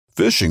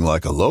Fishing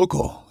like a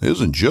local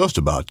isn't just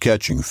about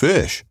catching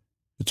fish.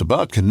 It's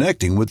about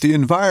connecting with the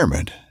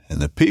environment and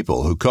the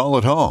people who call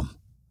it home.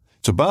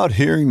 It's about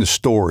hearing the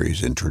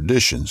stories and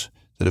traditions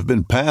that have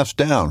been passed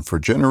down for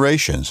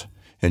generations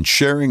and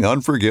sharing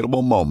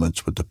unforgettable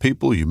moments with the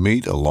people you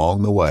meet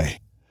along the way.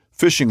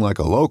 Fishing like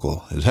a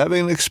local is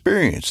having an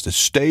experience that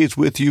stays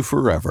with you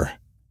forever.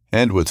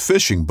 And with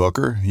Fishing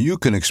Booker, you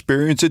can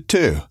experience it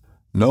too,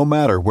 no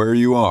matter where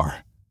you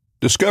are.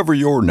 Discover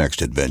your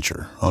next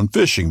adventure on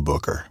Fishing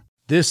Booker.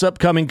 This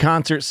upcoming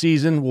concert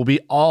season will be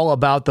all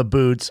about the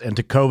boots, and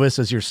Tecovas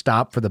is your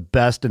stop for the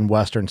best in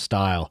Western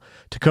style.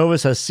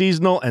 Tecovas has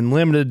seasonal and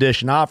limited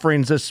edition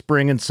offerings this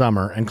spring and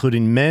summer,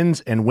 including men's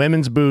and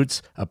women's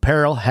boots,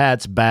 apparel,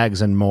 hats,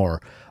 bags, and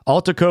more.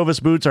 All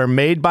Tecovas boots are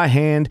made by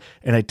hand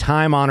in a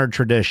time-honored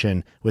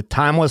tradition with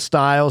timeless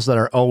styles that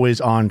are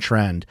always on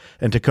trend.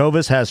 And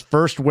Tecovas has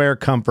first wear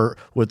comfort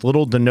with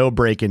little to no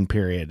break-in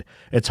period.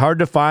 It's hard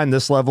to find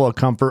this level of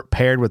comfort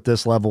paired with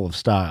this level of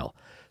style.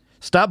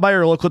 Stop by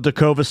your local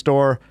Tecovas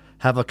store,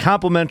 have a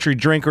complimentary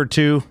drink or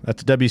two,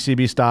 that's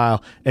WCB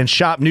style, and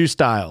shop new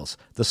styles.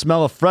 The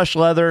smell of fresh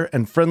leather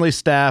and friendly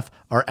staff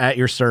are at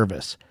your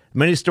service.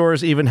 Many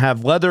stores even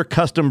have leather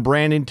custom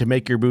branding to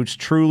make your boots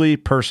truly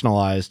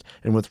personalized.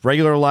 And with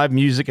regular live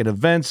music and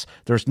events,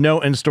 there's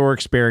no in-store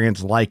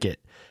experience like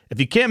it.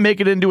 If you can't make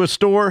it into a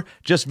store,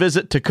 just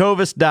visit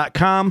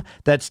tecovas.com.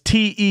 That's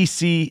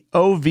TECOVAS.com.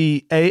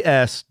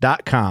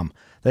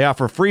 They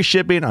offer free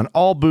shipping on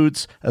all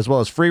boots, as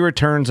well as free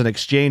returns and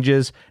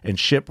exchanges, and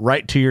ship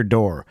right to your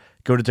door.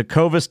 Go to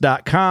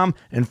tecovas.com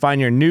and find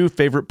your new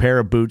favorite pair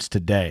of boots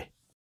today.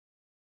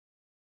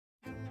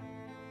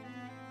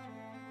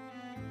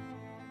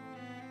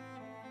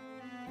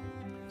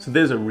 So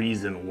there's a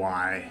reason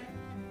why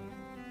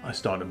I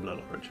started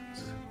Blood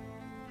Origins.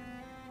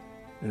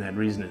 And that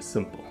reason is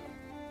simple.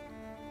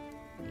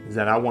 Is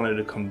that I wanted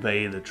to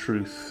convey the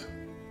truth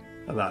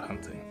about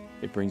hunting.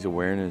 It brings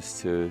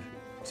awareness to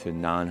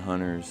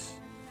non-hunters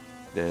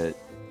that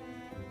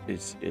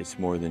it's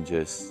more than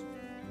just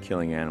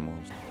killing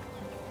animals.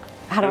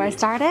 How do I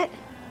start it?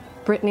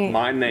 Brittany.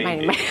 My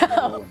name is...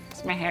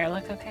 Does my hair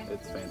look okay?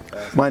 It's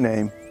fantastic. My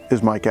name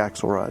is Mike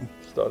Axelrod.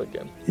 Start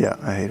again. Yeah,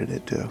 I hated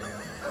it too.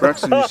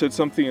 Braxton, you said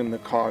something in the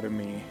car to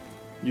me.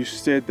 You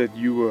said that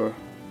you were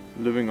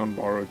living on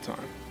borrowed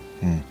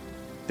time.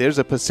 There's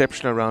a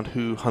perception around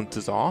who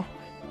hunters are,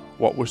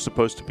 what we're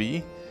supposed to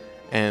be,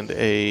 and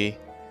a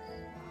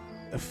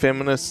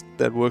feminist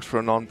that works for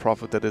a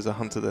non-profit that is a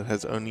hunter that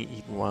has only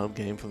eaten wild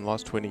game for the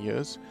last 20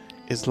 years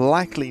is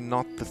likely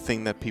not the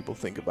thing that people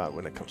think about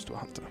when it comes to a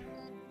hunter.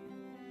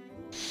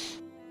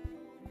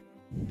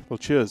 Well,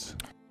 cheers.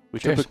 We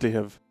typically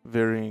have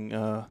varying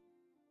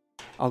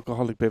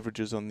alcoholic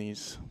beverages on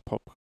these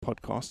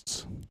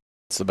podcasts.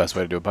 It's the best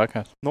way to do a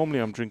podcast. Normally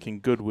I'm drinking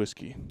good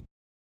whiskey.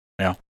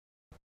 Yeah.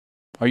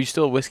 Are you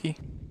still whiskey?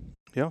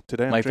 Yeah,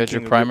 today I'm like that's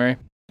drinking your primary?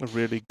 a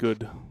really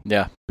good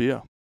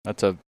beer.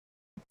 That's a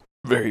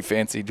very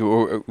fancy...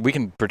 We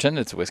can pretend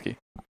it's whiskey.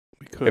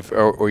 We could.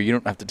 Or you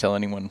don't have to tell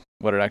anyone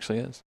what it actually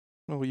is.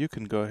 Well, you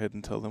can go ahead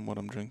and tell them what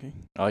I'm drinking.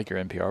 I like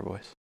your NPR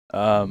voice.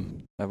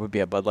 That would be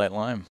a Bud Light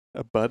Lime.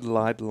 A Bud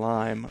Light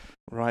Lime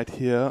right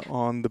here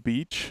on the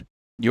beach.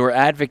 Your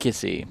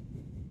advocacy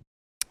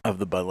of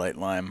the Bud Light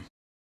Lime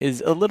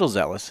is a little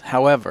zealous.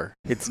 However,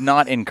 it's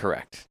not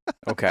incorrect.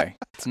 Okay?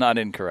 It's not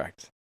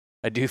incorrect.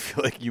 I do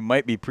feel like you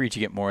might be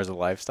preaching it more as a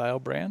lifestyle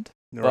brand.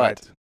 Right.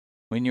 But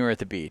when you were at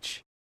the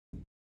beach,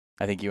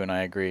 I think you and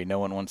I agree, no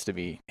one wants to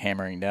be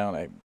hammering down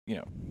a,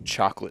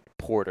 chocolate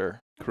porter.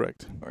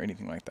 Correct. Or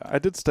anything like that. I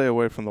did stay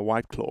away from the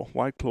White Claw.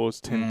 White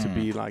Claws tend to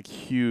be like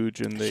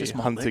huge in the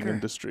hunting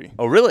industry.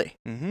 Oh, really?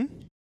 Mm-hmm.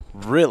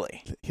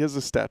 Really? Here's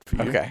a stat for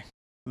you. Okay.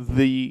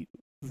 The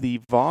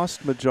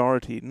vast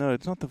majority, no,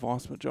 it's not the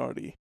vast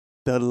majority.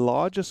 The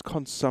largest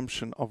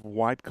consumption of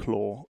White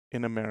Claw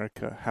in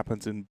America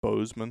happens in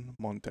Bozeman,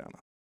 Montana.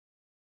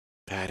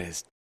 That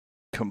is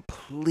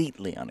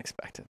completely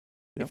unexpected.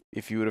 Yep.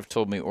 If you would have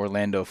told me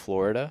Orlando,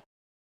 Florida.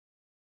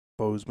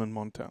 Bozeman,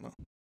 Montana.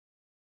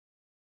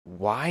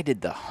 Why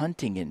did the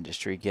hunting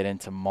industry get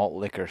into malt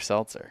liquor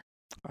seltzer?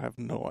 I have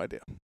no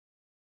idea.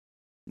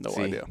 No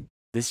See, idea.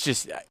 This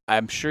just,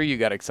 I'm sure you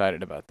got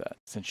excited about that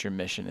since your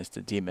mission is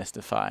to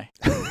demystify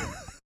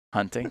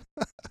hunting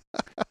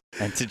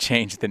and to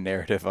change the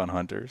narrative on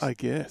hunters. I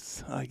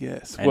guess.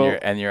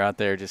 And you're out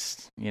there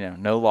just,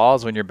 no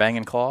laws when you're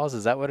banging claws.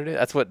 Is that what it is?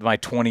 That's what my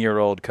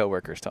 20-year-old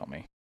coworkers tell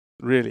me.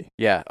 Really?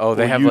 Yeah. Oh,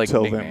 they have like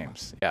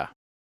nicknames. Yeah.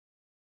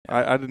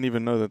 I didn't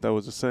even know that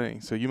was a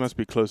saying. So you must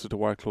be closer to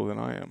White Claw than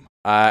I am.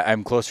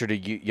 I'm closer to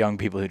young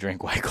people who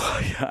drink White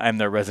Claw. I'm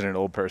their resident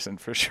old person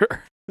for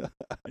sure.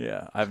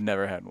 Yeah, I've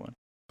never had one.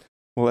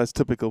 Well, as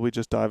typical, we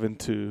just dive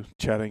into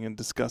chatting and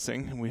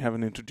discussing, and we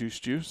haven't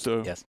introduced you.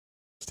 So, yes.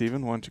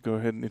 Stephen, why don't you go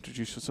ahead and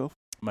introduce yourself?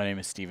 My name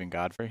is Stephen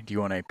Godfrey. Do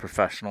you want a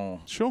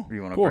professional? Sure. Do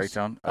you want a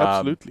breakdown?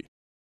 Absolutely.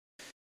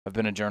 I've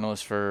been a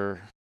journalist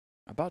for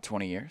About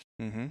 20 years.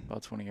 Mm-hmm.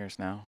 About 20 years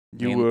now.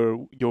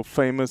 Your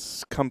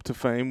famous come to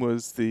fame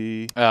was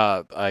the...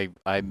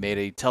 I made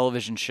a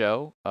television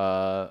show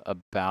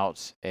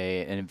about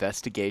an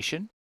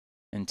investigation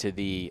into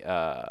the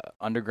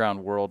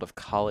underground world of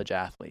college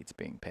athletes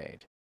being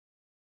paid.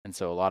 And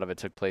so a lot of it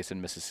took place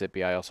in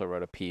Mississippi. I also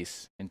wrote a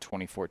piece in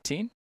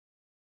 2014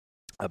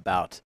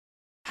 about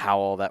how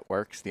all that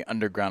works, the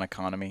underground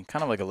economy,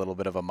 kind of like a little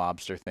bit of a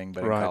mobster thing,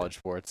 but in college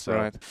sports.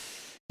 So,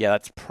 yeah,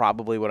 that's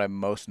probably what I'm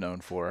most known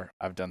for.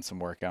 I've done some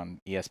work on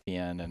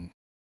ESPN and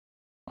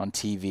on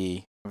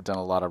TV. I've done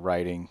a lot of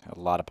writing, a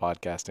lot of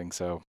podcasting.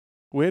 So,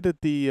 where did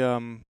the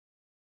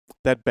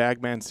that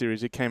Bagman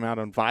series? It came out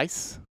on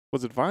Vice.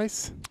 Was it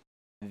Vice?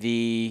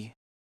 The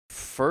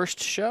first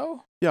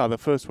show? Yeah, the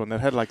first one that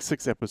had like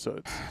 6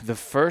 episodes. The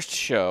first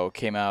show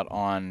came out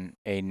on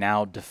a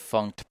now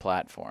defunct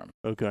platform.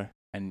 Okay.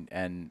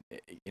 And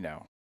you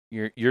know,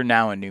 you're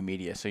now in new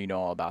media, so you know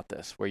all about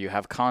this, where you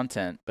have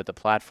content, but the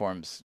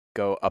platforms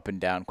go up and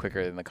down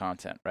quicker than the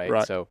content,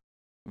 right? So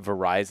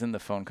Verizon, the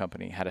phone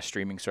company, had a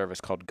streaming service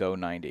called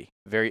Go90,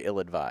 very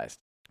ill-advised.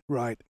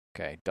 Right.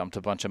 Okay, dumped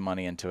a bunch of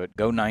money into it.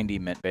 Go90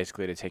 meant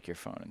basically to take your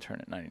phone and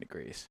turn it 90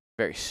 degrees.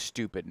 Very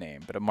stupid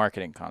name, but a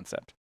marketing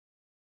concept.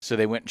 So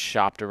they went and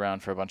shopped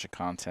around for a bunch of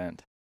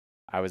content.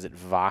 I was at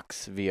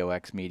Vox,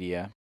 VOX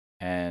Media,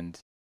 and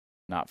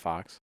not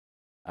Fox.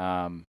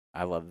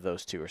 I love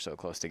those two are so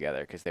close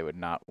together because they would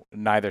not,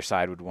 neither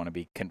side would want to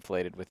be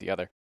conflated with the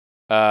other.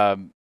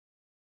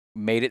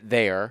 Made it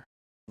there.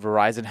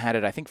 Verizon had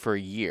it, I think, for a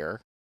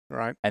year.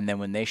 Right. And then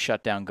when they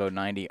shut down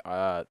Go90,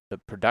 the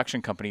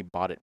production company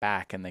bought it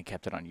back and they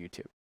kept it on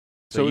YouTube.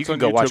 So you can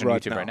go watch it on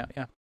YouTube right now.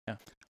 Yeah.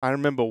 I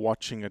remember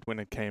watching it when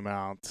it came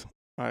out.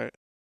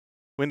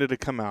 When did it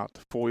come out?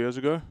 4 years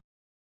ago?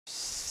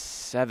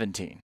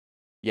 17.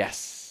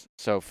 Yes.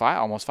 So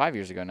almost 5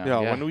 years ago now.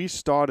 Yeah, when we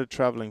started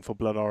traveling for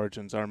Blood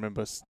Origins, I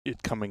remember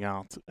it coming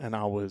out, and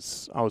I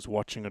was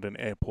watching it in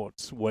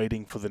airports,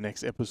 waiting for the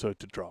next episode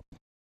to drop.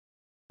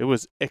 It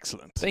was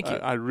excellent. Thank you.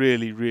 I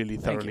really, really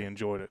thoroughly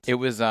enjoyed it. It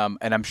was, and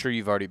I'm sure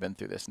you've already been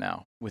through this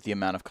now with the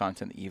amount of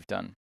content that you've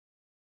done.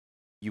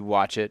 You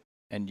watch it,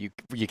 and you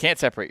can't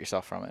separate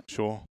yourself from it.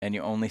 Sure. And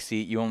you only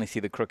see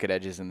the crooked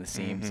edges and the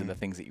seams and the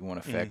things that you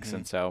want to fix.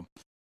 And so,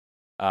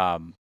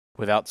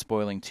 without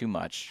spoiling too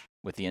much,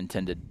 with the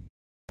intended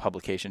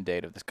publication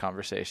date of this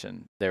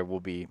conversation, there will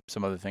be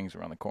some other things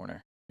around the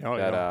corner.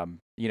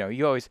 You know,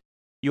 you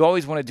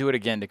always want to do it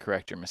again to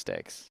correct your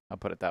mistakes. I'll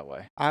put it that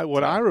way. I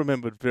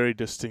remembered very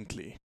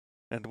distinctly,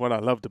 and what I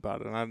loved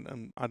about it,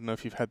 and I don't know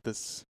if you've had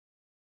this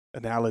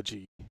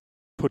analogy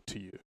put to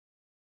you,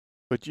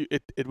 but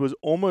it was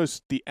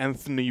almost the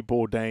Anthony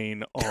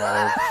Bourdain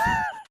of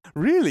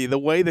really the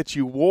way that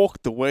you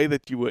walked, the way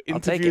that you were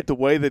interviewed, the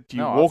way that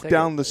you walked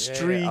down the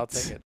street.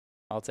 Yeah,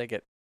 I'll take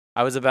it.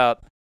 I was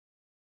about.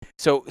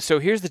 So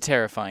here's the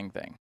terrifying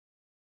thing,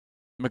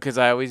 because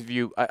I always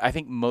view. I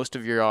think most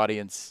of your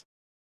audience,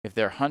 if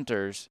they're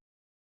hunters,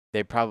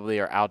 they probably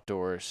are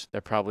outdoors.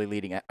 They're probably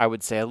leading, I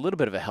would say, a little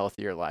bit of a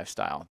healthier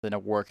lifestyle than a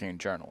working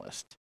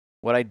journalist.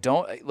 What I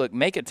don't, look,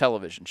 make a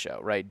television show,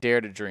 right?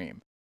 Dare to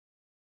dream.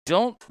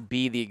 Don't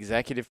be the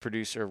executive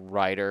producer,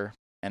 writer,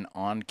 and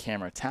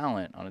on-camera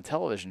talent on a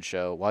television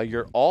show while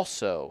you're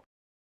also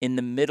in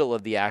the middle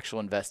of the actual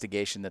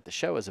investigation that the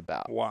show is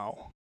about.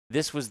 Wow.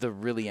 This was the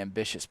really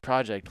ambitious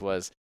project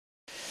was,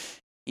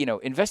 you know,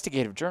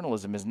 investigative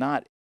journalism is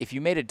not, if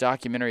you made a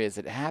documentary as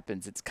it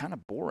happens, it's kind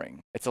of boring.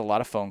 It's a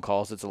lot of phone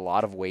calls. It's a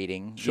lot of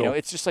waiting. Sure. You know,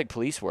 it's just like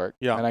police work.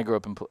 Yeah. And I grew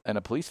up in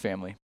a police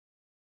family.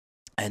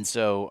 And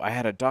so I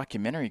had a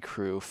documentary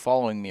crew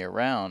following me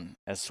around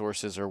as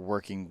sources are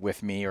working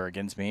with me or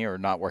against me or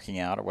not working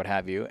out or what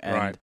have you.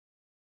 And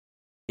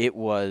it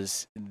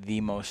was the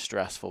most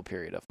stressful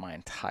period of my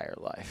entire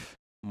life.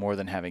 More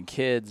than having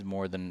kids,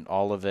 more than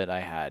all of it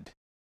I had.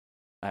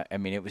 I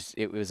mean,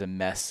 it was a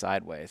mess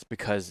sideways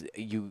because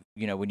you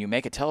know when you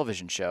make a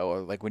television show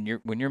or like when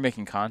you're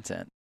making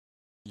content,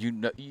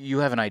 you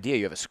have an idea,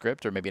 you have a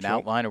script or maybe an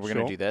outline, or we're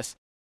gonna do this.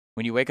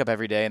 When you wake up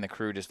every day and the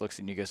crew just looks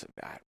at you and goes,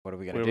 "What are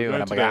we gonna do?"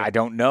 And I'm like, "I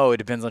don't know. It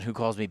depends on who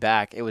calls me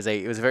back." It was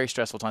a very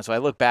stressful time. So I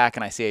look back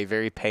and I see a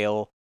very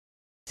pale,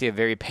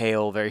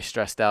 very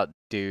stressed out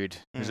dude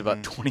who's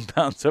about 20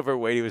 pounds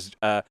overweight. He was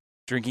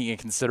drinking a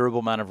considerable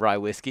amount of rye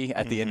whiskey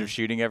at the end of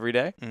shooting every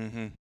day.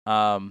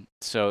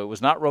 So it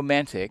was not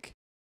romantic,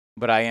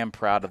 but I am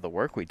proud of the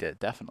work we did,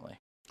 definitely.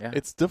 Yeah.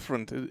 It's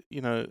different,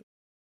 you know.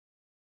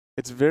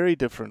 It's very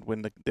different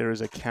when there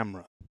is a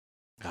camera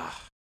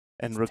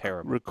and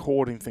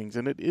recording things,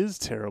 and it is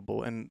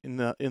terrible. And in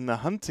the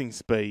hunting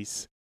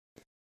space,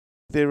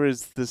 there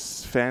is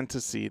this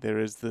fantasy, there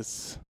is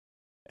this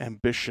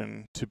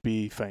ambition to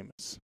be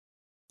famous.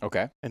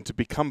 Okay. And to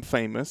become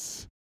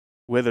famous,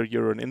 whether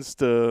you're an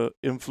Insta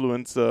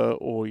influencer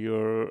or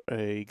you're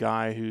a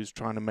guy who's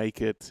trying to make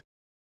it,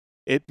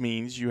 it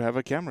means you have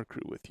a camera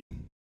crew with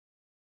you.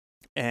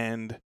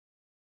 And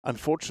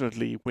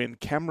unfortunately, when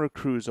camera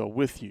crews are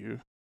with you,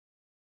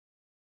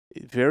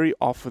 very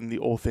often the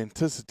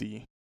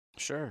authenticity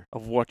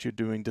of what you're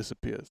doing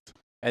disappears.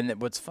 And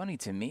what's funny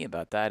to me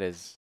about that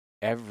is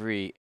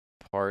every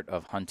part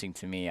of hunting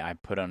to me, I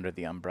put under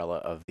the umbrella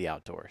of the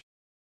outdoors.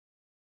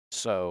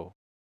 So,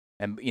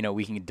 and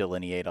we can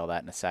delineate all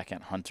that in a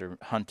second.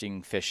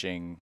 Hunting,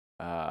 fishing,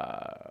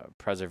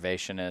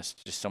 preservationist,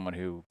 just someone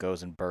who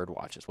goes and bird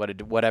watches,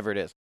 whatever it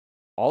is.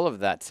 All of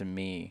that to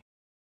me,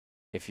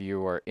 if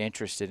you are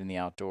interested in the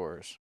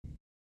outdoors,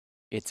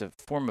 it's a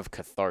form of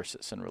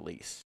catharsis and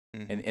release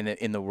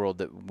in the world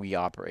that we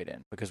operate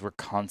in, because we're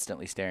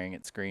constantly staring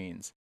at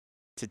screens.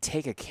 To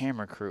take a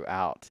camera crew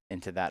out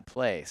into that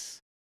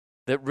place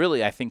that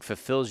really, I think,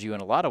 fulfills you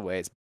in a lot of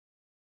ways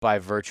by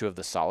virtue of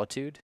the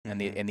solitude and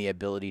the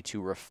ability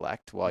to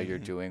reflect while you're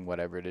doing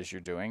whatever it is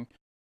you're doing.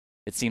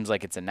 It seems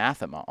like it's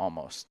anathema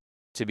almost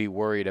to be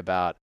worried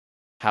about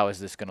how is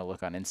this going to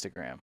look on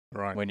Instagram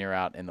when you're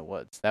out in the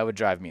woods. That would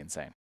drive me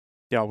insane.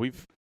 Yeah,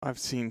 I've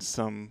seen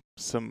some.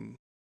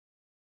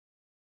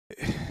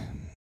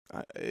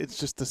 It's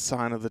just a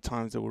sign of the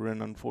times that we're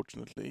in,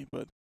 unfortunately.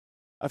 But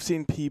I've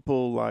seen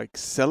people like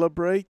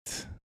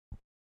celebrate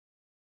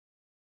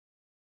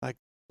like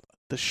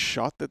the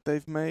shot that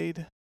they've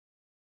made,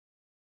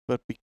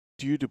 but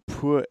due to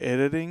poor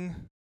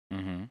editing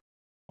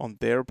on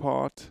their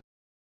part,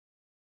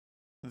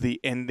 the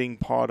ending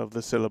part of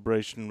the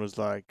celebration was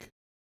like,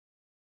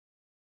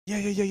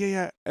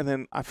 yeah. And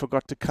then I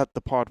forgot to cut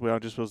the part where I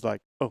just was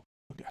like, oh,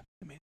 okay,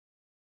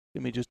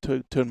 let me just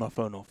turn my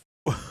phone off.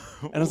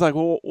 And I was like,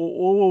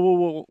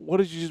 whoa,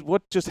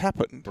 what just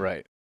happened?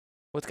 Right.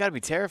 Well, it's got to be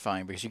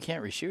terrifying because you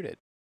can't reshoot it.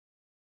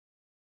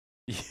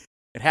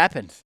 It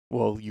happened.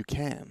 Well, you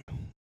can.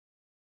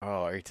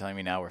 Oh, are you telling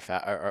me now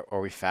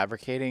are we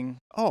fabricating?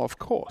 Oh, of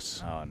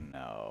course. Oh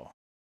no.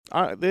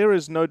 There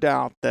is no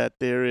doubt that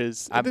there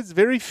is. There's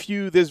very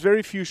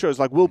few shows.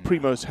 Like Will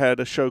Primos had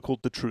a show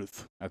called The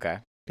Truth. Okay.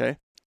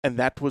 And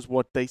that was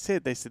what they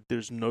said. They said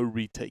there's no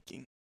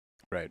retaking.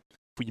 Right.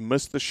 If you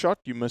miss the shot,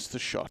 you miss the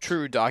shot.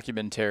 True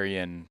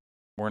documentarian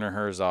Werner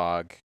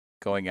Herzog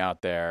going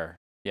out there.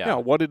 Yeah. Yeah.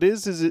 What it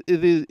is it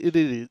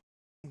is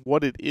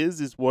what it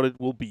is what it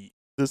will be.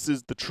 This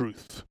is the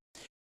truth.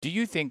 Do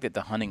you think that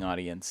the hunting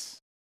audience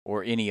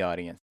or any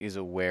audience is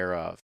aware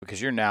of,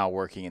 because you're now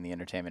working in the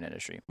entertainment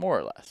industry, more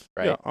or less,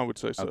 right? Yeah, I would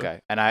say so. Okay.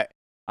 And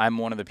I'm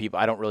one of the people,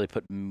 I don't really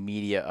put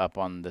media up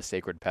on the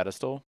sacred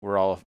pedestal.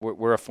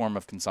 We're a form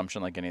of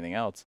consumption like anything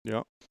else.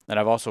 Yeah. And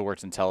I've also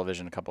worked in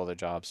television, a couple other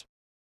jobs.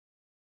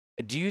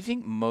 Do you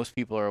think most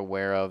people are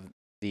aware of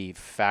the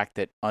fact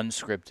that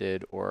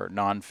unscripted or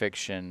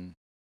nonfiction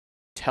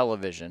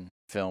television,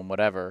 film,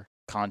 whatever,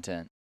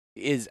 content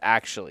is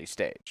actually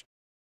staged?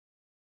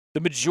 The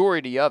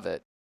majority of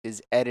it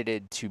is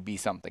edited to be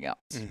something else.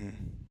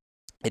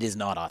 It is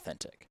not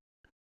authentic.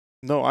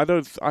 No, I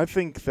don't. I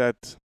think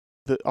that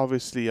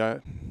obviously I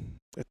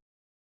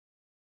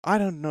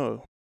don't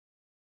know.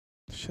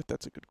 Shit,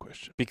 that's a good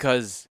question.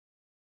 Because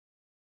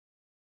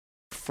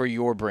for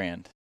your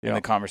brand and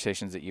the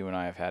conversations that you and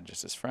I have had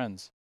just as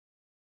friends,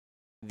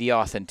 the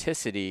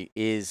authenticity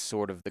is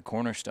sort of the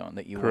cornerstone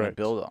that you want to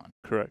build on.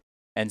 Correct.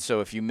 And so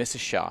if you miss a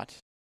shot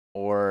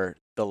or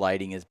the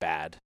lighting is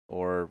bad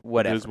or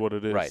whatever. It is what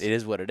it is. Right, it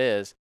is what it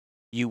is.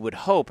 You would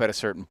hope at a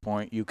certain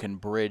point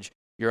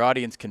your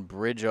audience can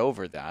bridge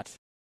over that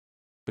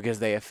because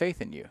they have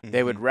faith in you.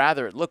 They would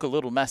rather it look a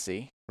little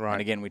messy. Right.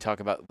 And again, we talk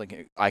about,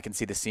 like, I can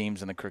see the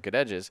seams and the crooked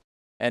edges.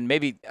 And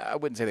maybe, I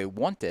wouldn't say they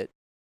want it,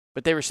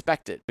 but they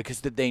respect it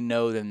because they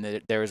know then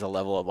that there is a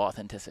level of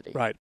authenticity.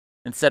 Right.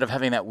 Instead of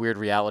having that weird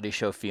reality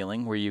show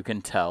feeling where you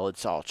can tell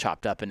it's all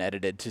chopped up and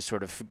edited to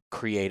sort of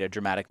create a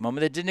dramatic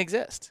moment that didn't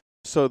exist.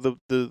 So the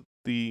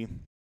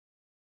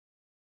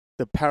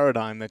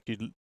paradigm that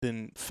you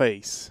then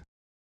face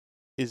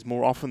is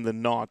more often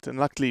than not, and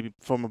luckily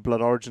from a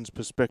Blood Origins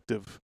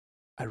perspective,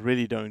 I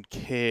really don't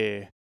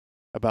care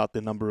about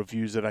the number of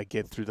views that I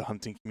get through the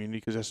hunting community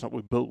because that's not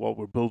what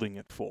we're building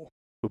it for.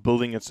 We're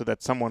building it so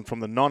that someone from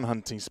the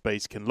non-hunting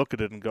space can look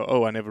at it and go,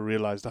 oh, I never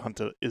realized a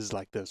hunter is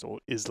like this or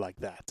is like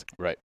that.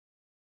 Right.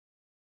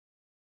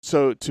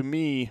 So to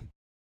me,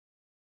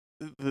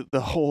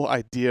 the whole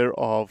idea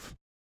of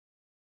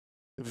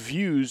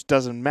views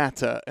doesn't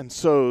matter. And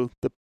so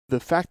the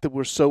fact that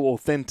we're so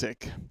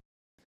authentic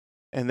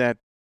and that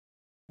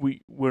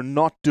we're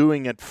not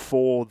doing it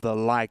for the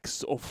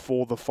likes or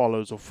for the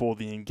follows or for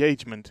the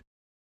engagement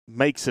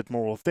makes it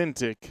more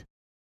authentic,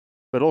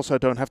 but also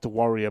don't have to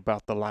worry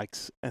about the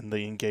likes and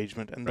the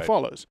engagement and the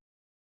follows.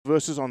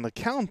 Versus on the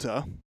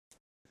counter,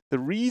 the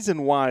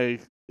reason why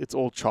it's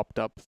all chopped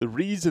up, the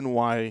reason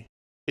why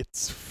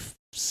it's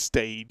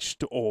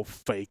staged or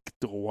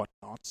faked or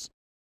whatnot,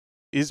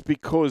 is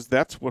because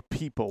that's what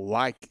people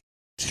like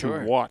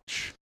to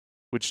watch,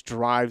 which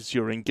drives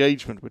your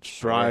engagement, which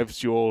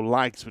drives your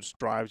likes, which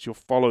drives your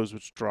follows,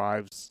 which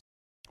drives...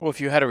 Well,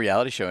 if you had a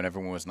reality show and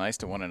everyone was nice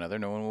to one another,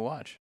 no one will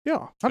watch. Yeah,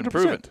 100%. It's been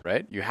proven,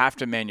 right? You have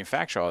to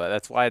manufacture all that.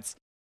 That's why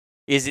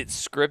is it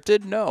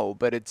scripted? No,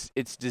 but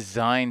it's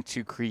designed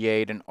to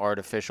create an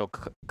artificial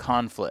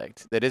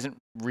conflict that isn't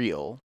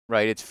real,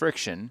 right? It's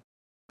friction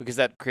because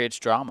that creates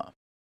drama.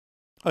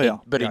 Oh, yeah.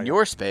 But in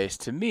your space,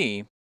 to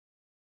me,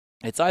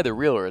 it's either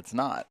real or it's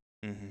not.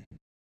 Mm-hmm.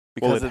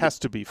 Well, Because it of has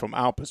to be from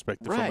our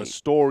perspective, from a Right.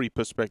 story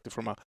perspective,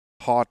 from a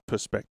heart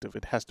perspective.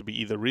 It has to be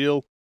either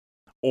real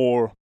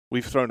or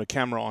we've thrown a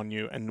camera on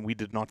you and we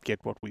did not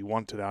get what we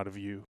wanted out of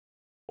you,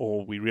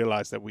 or we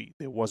realized that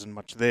there wasn't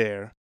much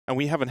there, and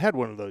we haven't had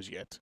one of those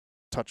yet.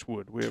 Touch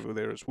wood, wherever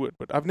there is wood.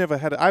 But I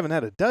haven't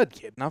had a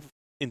dud yet, and I've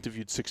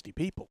interviewed 60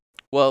 people,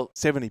 well,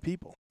 70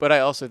 people. but I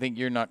also think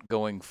you're not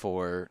going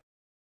for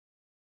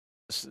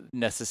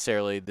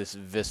necessarily this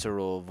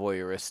visceral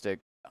voyeuristic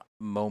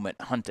moment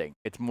hunting.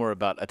 It's more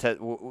about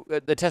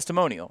the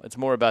testimonial. It's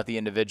more about the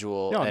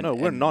individual. Yeah, and, no,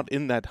 we're and- not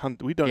in that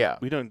hunt. We don't. Yeah.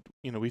 We don't.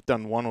 We've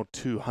done 1 or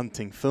 2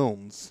 hunting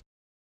films,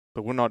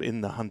 but we're not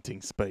in the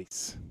hunting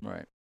space.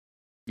 Right.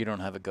 You don't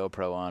have a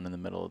GoPro on in the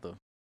middle of the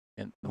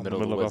On middle the of the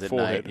middle woods our at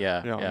forehead. night.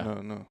 Yeah.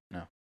 No.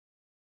 No.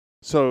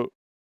 So,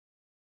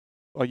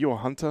 are you a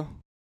hunter,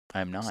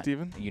 I'm not.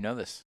 Stephen? You know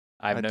this.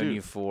 I've I known do.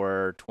 you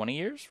for 20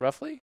 years,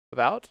 roughly.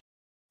 About.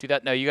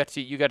 No, you got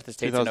to the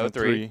States in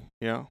 03.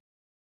 Yeah.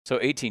 So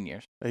 18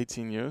 years.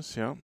 18 years.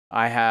 Yeah.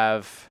 I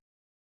have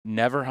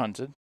never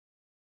hunted.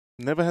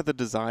 Never had the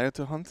desire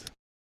to hunt.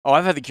 Oh,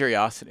 I've had the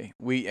curiosity.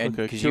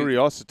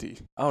 Curiosity.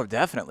 Oh,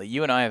 definitely.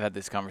 You and I have had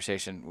this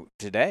conversation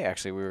today.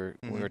 Actually, we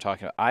Mm-hmm. were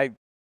talking about. I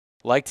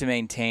like to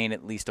maintain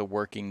at least a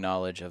working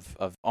knowledge of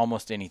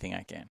almost anything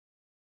I can,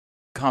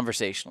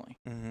 conversationally.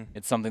 Mm-hmm.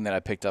 It's something that I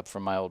picked up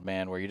from my old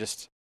man. Where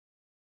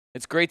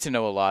it's great to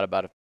know a lot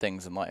about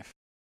things in life.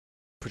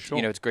 For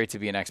sure. It's great to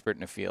be an expert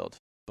in a field,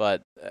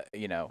 but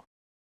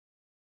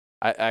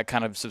I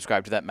kind of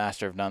subscribe to that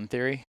master of none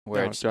theory,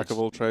 where it's jack of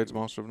all trades,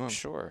 master of none.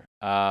 Sure.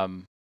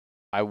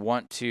 I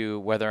want to,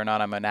 whether or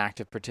not I'm an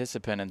active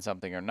participant in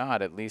something or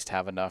not, at least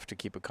have enough to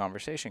keep a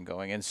conversation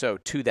going. And so,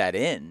 to that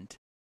end,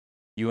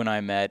 you and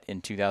I met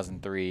in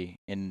 2003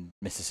 in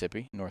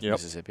Mississippi, North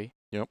Mississippi.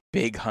 Yep.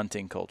 Big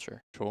hunting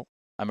culture. Sure.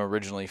 I'm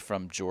originally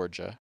from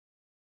Georgia.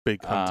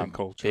 Big hunting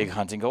culture. Big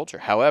hunting culture.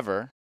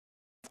 However,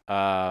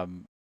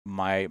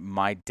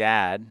 my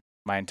dad,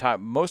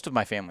 most of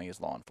my family is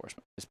law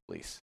enforcement, is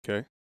police.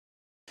 Okay.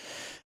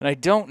 And I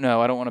don't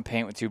want to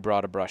paint with too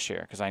broad a brush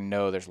here because I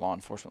know there's law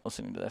enforcement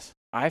listening to this.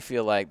 I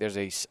feel like there's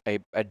a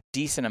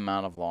decent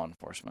amount of law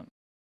enforcement,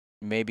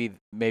 maybe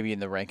in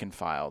the rank and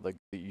file,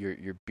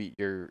 your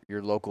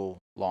local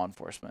law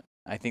enforcement.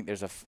 I think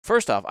there's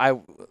first off,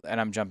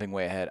 I'm jumping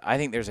way ahead. I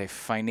think there's a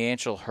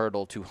financial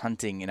hurdle to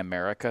hunting in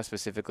America,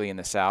 specifically in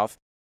the South,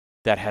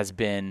 that has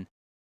been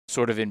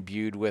sort of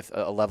imbued with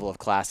a level of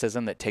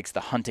classism that takes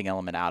the hunting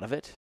element out of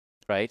it.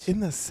 Right? In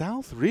the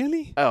South,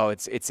 really? Oh,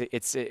 it's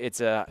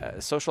a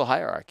social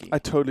hierarchy. I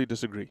totally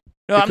disagree.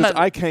 No, because I'm not.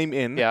 I came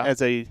in Yeah.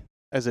 as a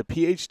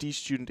PhD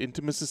student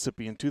into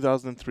Mississippi in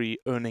 2003,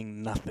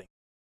 earning nothing.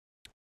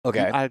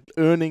 Okay.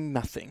 Earning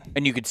nothing,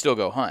 And you could still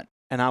go hunt.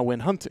 and I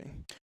went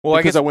hunting. Well,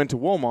 because I went to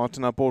Walmart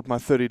and I bought my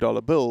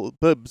 $30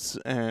 bibs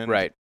and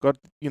Right. got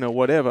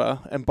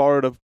whatever and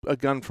borrowed a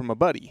gun from a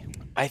buddy.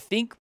 I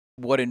think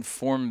what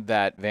informed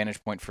that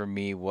vantage point for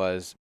me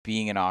was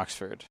being in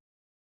Oxford.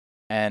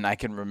 And I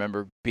can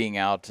remember being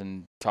out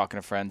and talking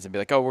to friends and be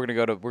like, "Oh, we're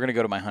gonna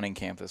go to my hunting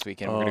camp this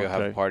weekend. We're gonna go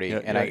have a okay. party." Yeah,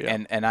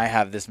 and I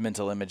have this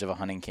mental image of a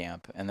hunting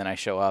camp, and then I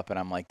show up and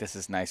I'm like, "This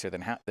is nicer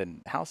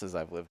than houses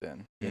I've lived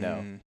in."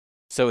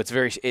 So it's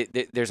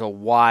there's a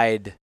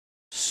wide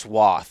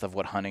swath of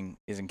what hunting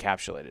is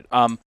encapsulated.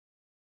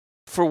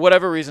 For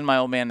whatever reason, my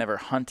old man never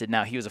hunted.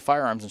 Now he was a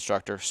firearms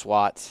instructor,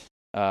 SWAT,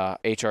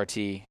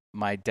 HRT.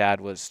 My dad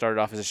started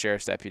off as a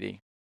sheriff's deputy,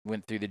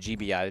 went through the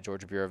GBI, the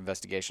Georgia Bureau of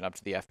Investigation, up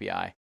to the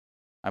FBI.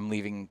 I'm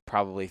leaving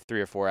probably 3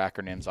 or 4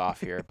 acronyms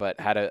off here, but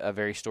had a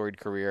very storied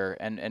career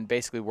and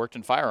basically worked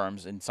in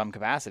firearms in some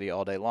capacity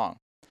all day long.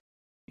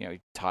 He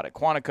taught at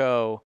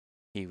Quantico.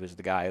 He was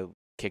the guy who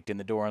kicked in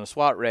the door on the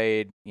SWAT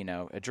raid,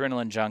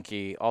 adrenaline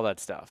junkie, all that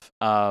stuff.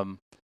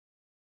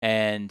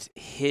 And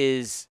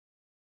his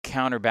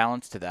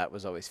counterbalance to that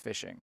was always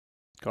fishing.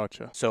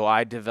 Gotcha. So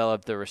I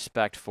developed the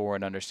respect for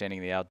and understanding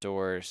of the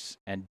outdoors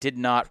and did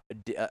not,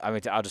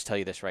 I'll just tell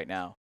you this right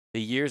now.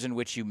 The years in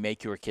which you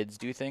make your kids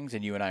do things,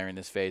 and you and I are in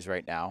this phase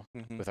right now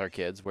with our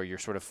kids, where you're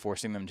sort of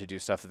forcing them to do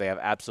stuff that they have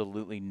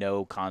absolutely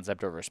no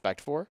concept or respect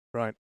for.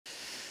 Right.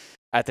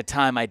 At the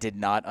time, I did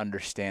not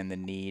understand the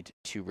need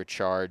to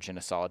recharge in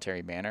a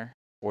solitary manner,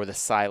 or the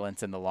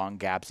silence and the long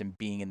gaps in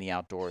being in the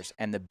outdoors,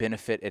 and the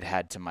benefit it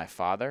had to my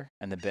father,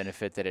 and the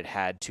benefit that it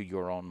had to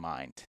your own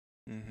mind.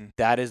 Mm-hmm.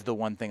 That is the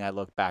one thing I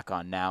look back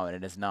on now, and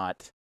it is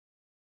not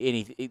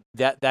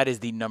that is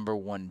the number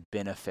one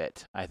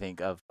benefit, I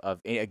think, of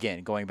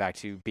again, going back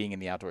to being in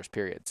the outdoors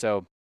period.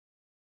 So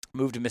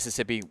moved to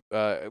Mississippi,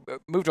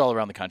 moved all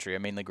around the country. I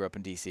mainly grew up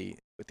in D.C.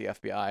 with the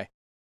FBI.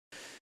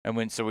 And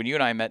when you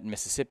and I met in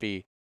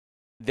Mississippi,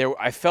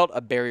 I felt a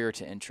barrier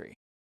to entry.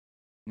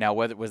 Now,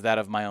 whether it was that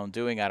of my own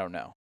doing, I don't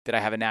know. Did I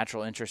have a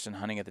natural interest in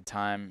hunting at the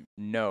time?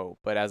 No.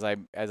 But as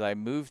I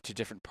moved to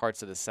different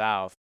parts of the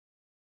South,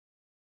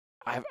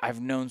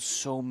 I've known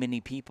so many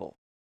people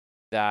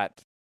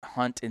that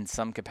hunt in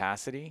some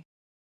capacity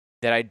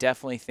that I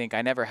definitely think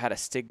I never had a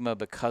stigma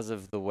because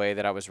of the way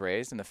that I was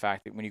raised and the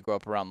fact that when you grow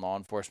up around law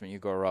enforcement, you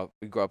grow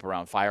up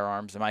around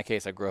firearms. In my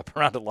case, I grew up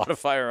around a lot of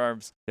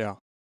firearms. Yeah.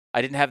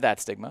 I didn't have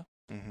that stigma.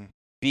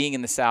 being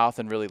in the South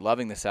and really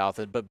loving the South,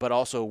 but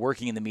also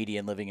working in the media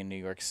and living in New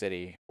York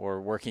City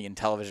or working in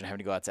television, having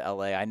to go out to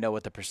LA, I know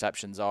what the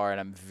perceptions are, and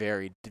I'm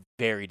very,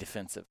 very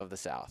defensive of the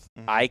South.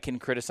 I can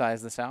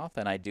criticize the South,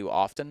 and I do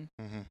often.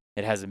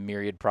 It has a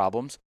myriad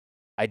problems.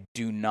 I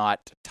do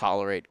not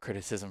tolerate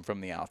criticism from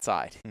the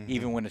outside,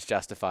 even when it's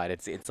justified.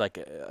 It's like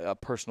a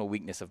personal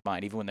weakness of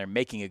mine. Even when they're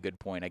making a good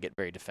point, I get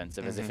very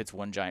defensive, as if it's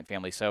one giant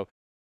family. So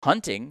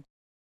hunting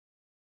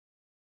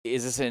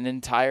is an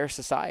entire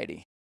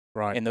society.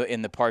 Right.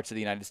 In the parts of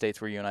the United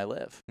States where you and I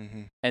live.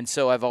 And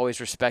so I've always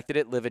respected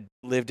it,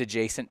 lived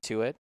adjacent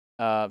to it.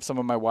 Some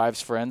of my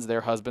wife's friends,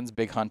 their husbands,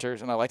 big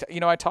hunters, and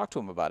I talk to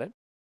them about it.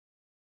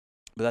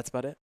 But that's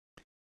about it.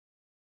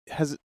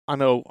 I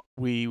know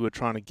we were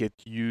trying to get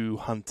you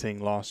hunting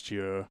last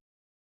year,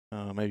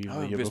 maybe even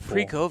the year it was before.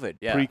 pre-COVID,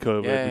 yeah. We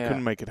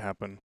couldn't make it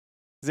happen.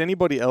 Has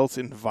anybody else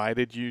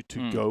invited you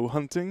to go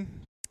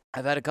hunting?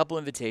 I've had a couple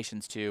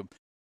invitations to.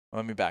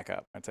 Let me back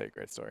up. I'll tell you a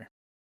great story.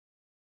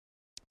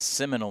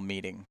 Seminal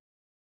meeting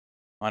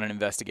on an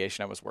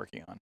investigation I was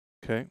working on.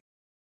 Okay.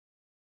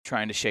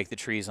 Trying to shake the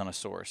trees on a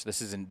source.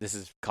 This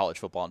is college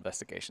football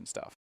investigation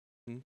stuff.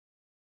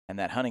 And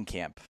that hunting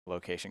camp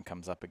location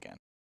comes up again.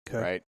 Okay.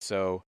 Right?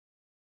 So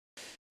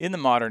in the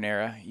modern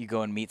era, you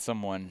go and meet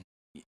someone.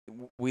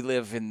 We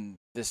live in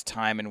this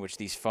time in which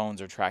these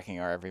phones are tracking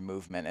our every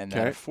movement, and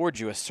that affords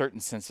you a certain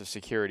sense of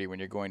security when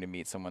you're going to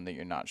meet someone that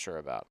you're not sure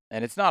about.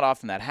 And it's not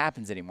often that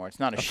happens anymore.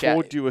 It's not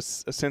afford you a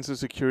sense of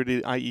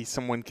security, i.e.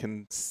 someone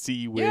can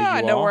see where you are? Yeah,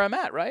 I know where I'm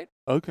at, right?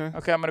 Okay,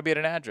 I'm going to be at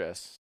an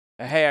address.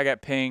 Hey, I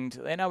got pinged.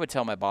 And I would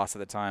tell my boss at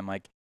the time,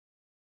 like,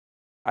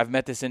 I've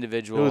met this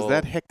individual. It was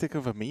that hectic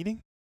of a meeting?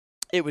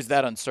 It was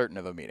that uncertain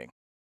of a meeting.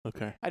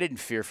 Okay. I didn't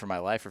fear for my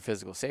life or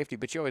physical safety,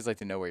 but you always like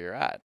to know where you're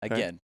at.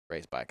 Again,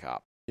 raised by a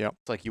cop. Yep.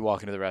 It's like you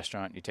walk into the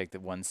restaurant, you take the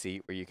one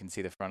seat where you can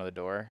see the front of the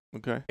door.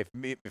 Okay.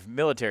 If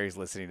military is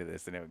listening to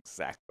this, they know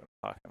exactly what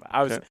I'm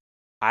talking about.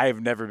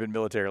 I've never been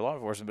military or law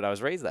enforcement, but I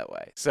was raised that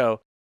way. So,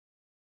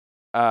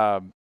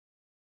 I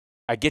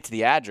get to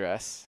the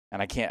address,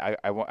 and I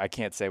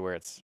can't say where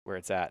it's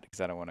at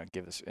because I don't want to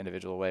give this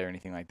individual away or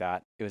anything like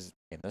that. It was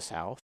in the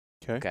South.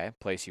 Okay.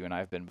 Place you and I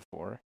have been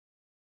before.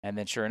 And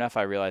then sure enough,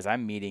 I realized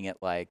I'm meeting at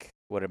like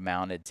what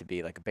amounted to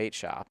be like a bait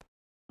shop,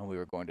 and we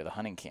were going to the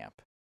hunting camp.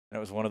 And it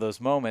was one of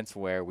those moments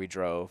where we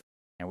drove,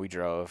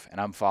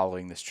 and I'm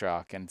following this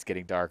truck, and it's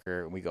getting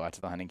darker, and we go out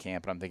to the hunting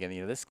camp, and I'm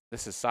thinking, this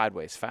is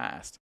sideways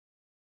fast.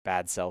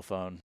 Bad cell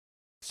phone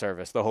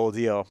service, the whole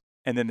deal.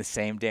 And then the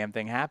same damn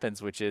thing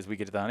happens, which is we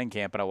get to the hunting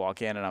camp, and I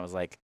walk in, and I was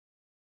like,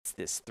 it's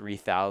this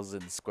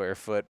 3,000 square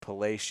foot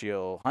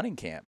palatial hunting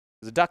camp.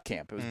 It was a duck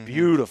camp. It was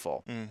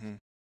beautiful.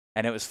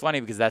 And it was funny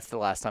because that's the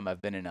last time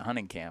I've been in a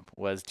hunting camp,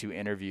 was to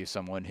interview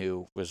someone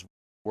who was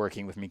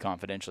working with me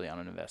confidentially on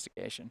an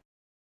investigation.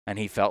 And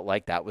he felt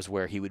like that was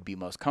where he would be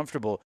most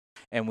comfortable.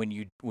 And when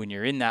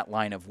you're in that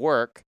line of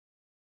work,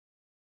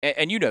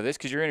 and you know this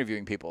because you're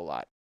interviewing people a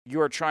lot,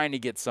 you are trying to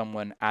get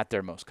someone at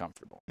their most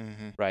comfortable,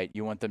 right?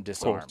 You want them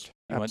disarmed.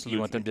 You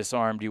want them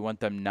disarmed. You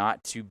want them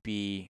not to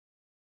be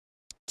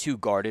too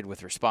guarded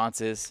with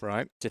responses,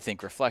 right? To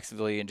think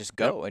reflexively and just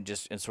go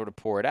and sort of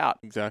pour it out.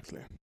 Exactly.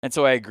 And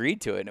so I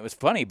agreed to it, and it was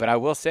funny. But I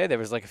will say there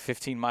was like a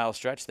 15-mile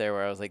stretch there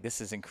where I was like, "This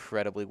is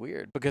incredibly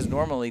weird," because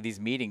normally these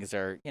meetings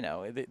are,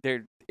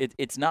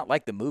 it's not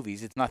like the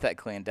movies. It's not that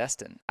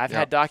clandestine. I've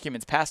had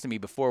documents passed to me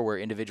before where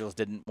individuals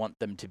didn't want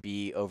them to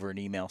be over an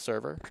email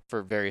server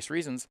for various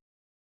reasons.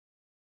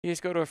 You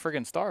just go to a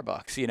friggin'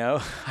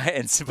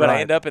 Starbucks, But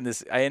I end up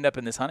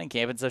in this hunting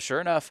camp, and so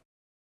sure enough,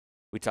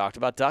 we talked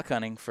about duck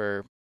hunting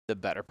for the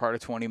better part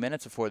of 20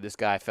 minutes before this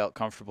guy felt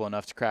comfortable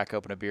enough to crack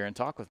open a beer and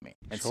talk with me.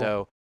 And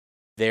so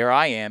there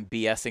I am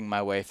BSing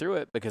my way through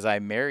it because I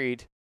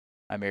married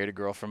a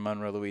girl from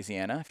Monroe,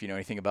 Louisiana. If you know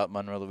anything about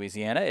Monroe,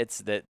 Louisiana, it's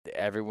that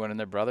everyone and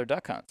their brother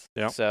duck hunts.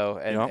 Yeah.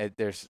 So,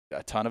 there's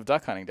a ton of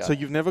duck hunting down there. So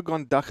you've never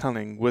gone duck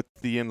hunting with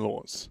the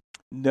in-laws?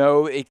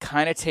 No, it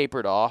kind of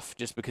tapered off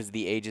just because of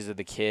the ages of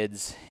the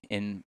kids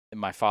in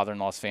my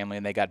father-in-law's family,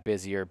 and they got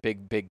busier.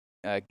 Big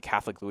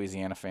Catholic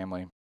Louisiana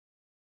family.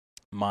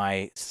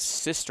 My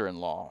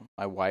sister-in-law,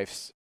 my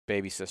wife's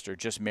baby sister,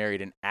 just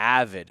married an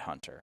avid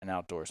hunter, an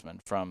outdoorsman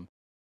from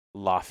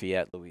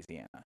Lafayette,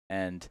 Louisiana.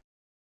 And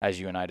as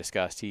you and I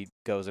discussed, he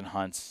goes and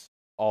hunts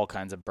all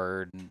kinds of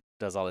bird and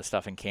does all this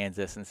stuff in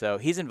Kansas. And so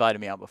he's invited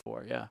me out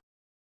before, yeah.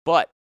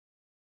 But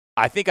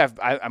I think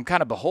I'm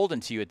kind of beholden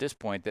to you at this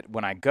point that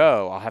when I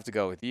go, I'll have to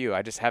go with you.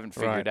 I just haven't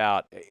figured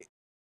out.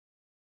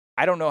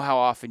 I don't know how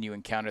often you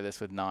encounter this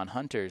with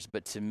non-hunters,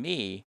 but to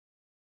me,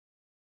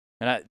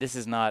 and this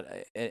is not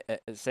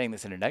saying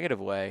this in a negative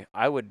way,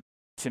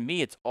 to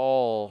me, it's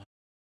all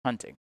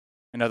hunting.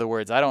 In other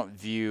words, I don't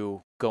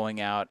view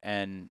going out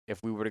and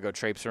if we were to go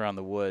traipse around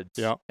the woods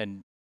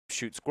and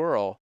shoot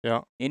squirrel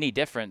any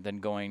different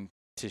than going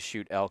to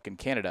shoot elk in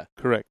Canada.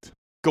 Correct.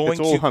 It's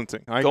all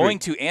hunting. Going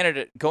to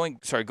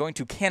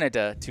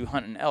Canada to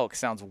hunt an elk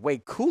sounds way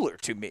cooler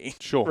to me.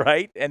 Sure.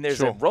 Right? And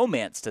there's a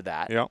romance to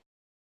that. Yeah.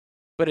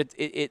 But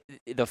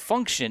the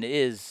function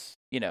is,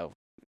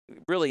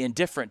 really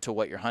indifferent to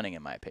what you're hunting,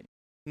 in my opinion.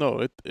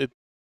 No,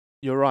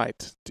 you're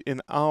right.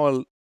 In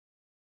our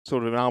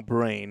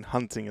brain,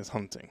 hunting is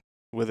hunting.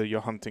 Whether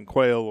you're hunting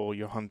quail or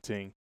you're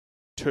hunting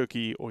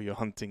turkey or you're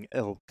hunting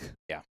elk.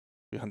 Yeah.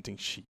 You're hunting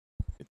sheep.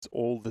 It's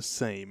all the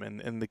same,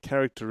 and the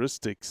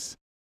characteristics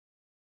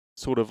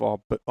sort of are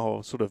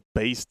sort of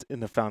based in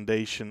the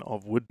foundation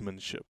of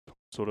woodmanship,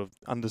 sort of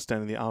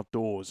understanding the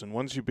outdoors. And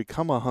once you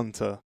become a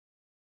hunter,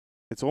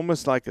 it's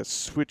almost like a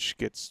switch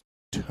gets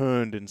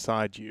turned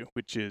inside you,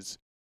 which is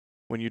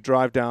when you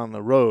drive down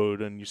the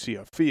road and you see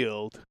a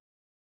field,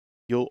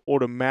 you'll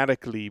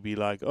automatically be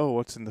like, oh,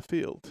 what's in the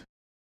field?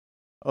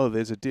 Oh,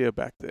 there's a deer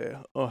back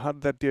there. Oh, how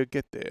did that deer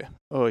get there?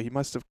 Oh, he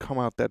must have come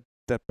out that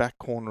back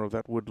corner of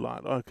that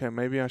woodlot. Okay,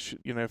 maybe I should,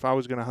 if I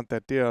was going to hunt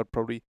that deer, I'd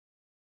probably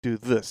do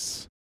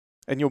this.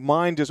 And your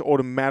mind just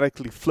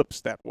automatically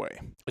flips that way.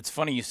 It's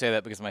funny you say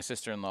that because my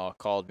sister-in-law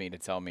called me to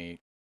tell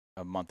me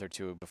a month or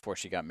two before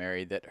she got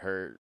married that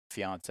her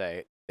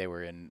fiance, they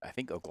were in, I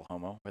think,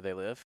 Oklahoma, where they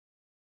live.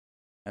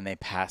 And they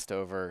passed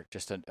over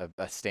just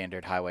a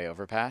standard highway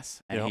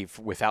overpass. And he,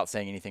 without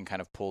saying anything,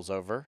 kind of pulls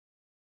over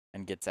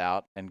and gets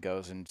out and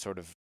goes and sort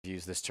of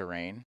views this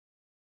terrain.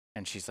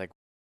 And she's like,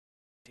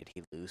 did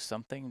he lose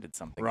something? Did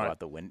something go out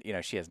the wind?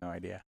 She has no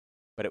idea.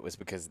 But it was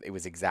because it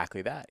was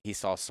exactly that. He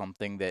saw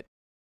something that,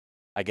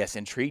 I guess,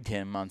 intrigued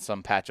him on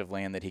some patch of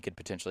land that he could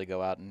potentially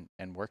go out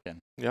and work in.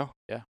 Yeah.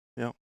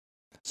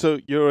 So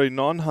you're a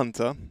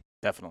non-hunter.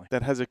 Definitely.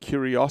 That has a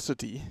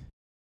curiosity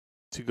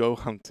to go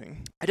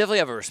hunting. I definitely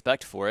have a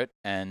respect for it,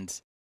 and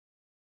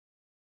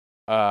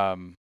I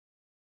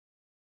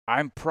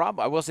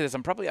will say this: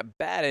 I'm probably a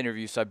bad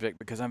interview subject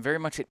because I'm very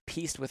much at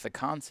peace with the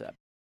concept,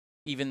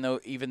 even though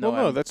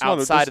I'm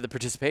outside of the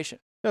participation.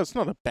 No, it's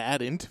not a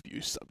bad interview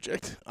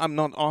subject. I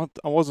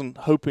wasn't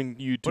hoping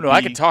you to. Well, no,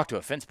 I could talk to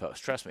a fence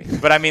post, trust me.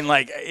 But I mean,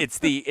 like, it's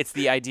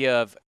the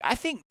idea of. I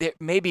think that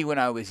maybe when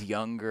I was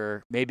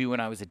younger, maybe when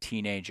I was a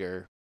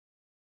teenager,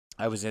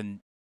 I was in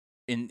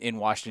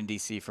Washington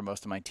D.C. for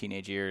most of my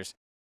teenage years.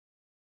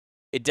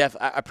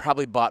 I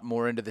probably bought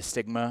more into the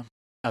stigma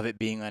of it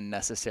being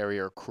unnecessary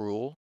or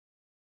cruel.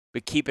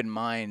 But keep in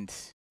mind,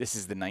 this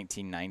is the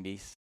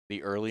 1990s,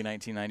 the early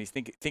 1990s.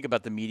 Think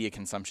about the media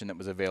consumption that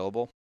was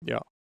available. Yeah.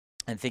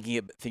 And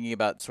thinking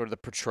about sort of the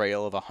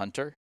portrayal of a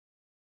hunter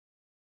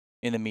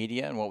in the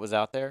media and what was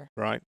out there.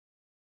 Right.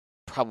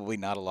 Probably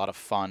not a lot of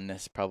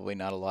fondness, probably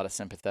not a lot of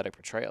sympathetic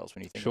portrayals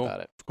when you think about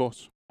it. Of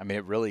course. I mean,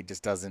 it really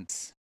just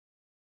doesn't,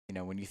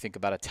 when you think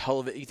about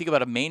you think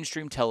about a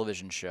mainstream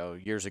television show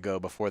years ago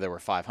before there were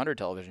 500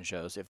 television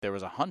shows, if there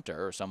was a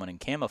hunter or someone in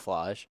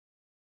camouflage,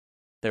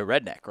 they're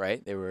redneck,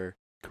 right? They were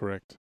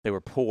correct. They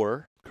were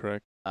poor.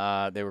 Correct.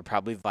 They were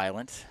probably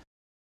violent,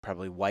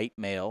 probably white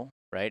male.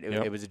 Right?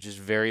 It was just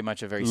very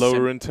much a very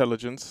lower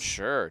intelligence.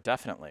 Sure,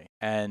 definitely.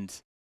 And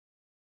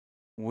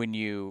when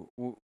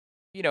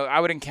I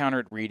would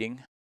encounter it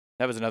reading.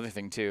 That was another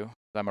thing too.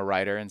 I'm a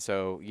writer, and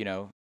so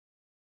you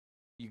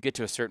get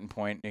to a certain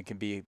point, and it can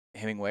be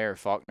Hemingway or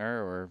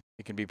Faulkner, or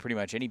it can be pretty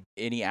much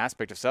any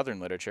aspect of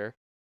Southern literature.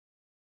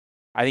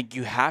 I think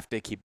you have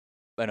to keep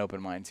an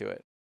open mind to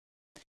it.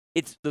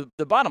 It's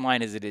the bottom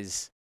line is it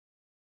is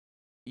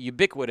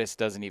ubiquitous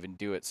doesn't even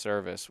do it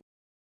service.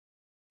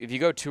 If you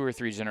go 2 or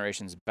 3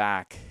 generations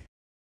back,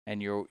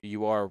 and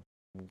you are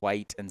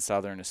white and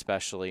Southern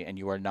especially, and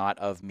you are not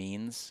of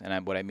means,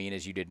 and what I mean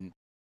is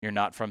you're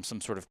not from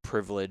some sort of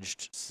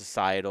privileged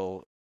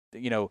societal,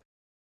 you're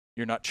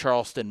not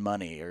Charleston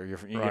money, or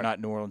you're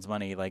not New Orleans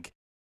money. Like,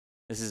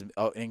 this is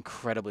an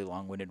incredibly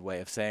long-winded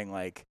way of saying,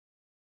 like,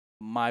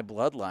 my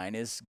bloodline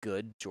is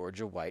good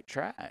Georgia white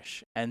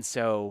trash, and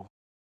so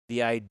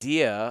the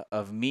idea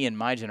of me and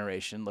my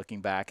generation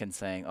looking back and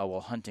saying, oh well,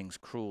 hunting's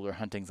cruel or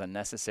hunting's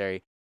unnecessary.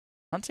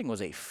 Hunting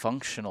was a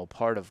functional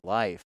part of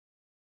life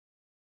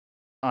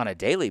on a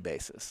daily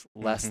basis,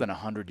 less than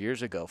 100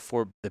 years ago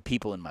for the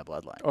people in my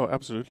bloodline. Oh,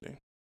 absolutely.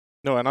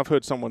 No, and I've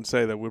heard someone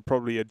say that we're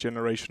probably a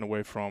generation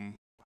away from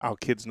our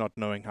kids not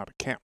knowing how to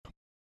camp.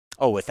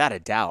 Oh, without a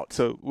doubt.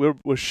 So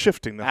we're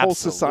shifting. The whole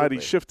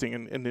society's shifting.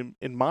 And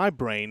in my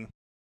brain,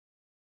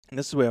 and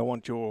this is where I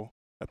want your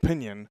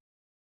opinion,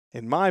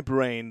 in my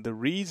brain, the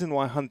reason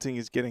why hunting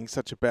is getting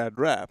such a bad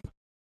rap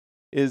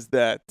is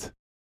that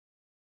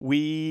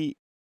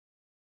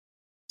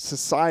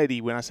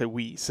society, when I say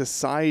we,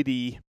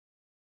 society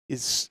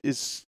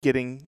is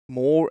getting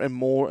more and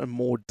more and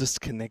more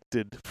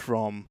disconnected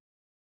from,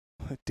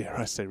 dare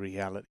I say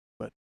reality,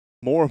 but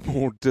more and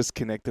more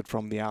disconnected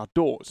from the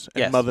outdoors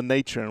and Mother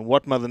Nature and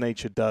what Mother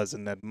Nature does,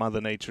 and that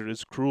Mother Nature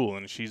is cruel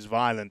and she's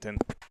violent,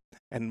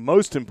 and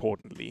most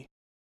importantly,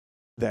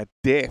 that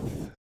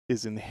death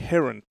is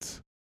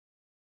inherent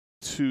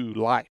to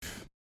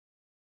life.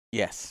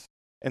 Yes.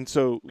 And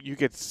so you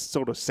get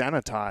sort of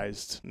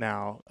sanitized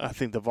now. I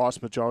think the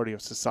vast majority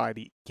of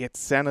society gets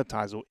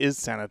sanitized or is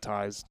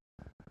sanitized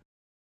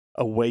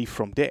away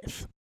from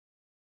death.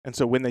 And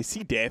so when they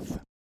see death,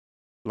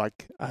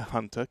 like a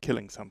hunter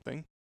killing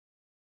something,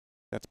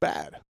 that's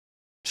bad.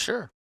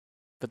 Sure.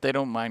 But they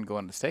don't mind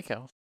going to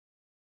steakhouse.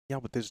 Yeah,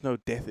 but there's no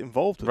death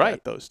involved with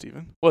that, though,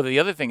 Stephen. Well, the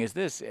other thing is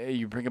this.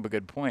 You bring up a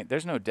good point.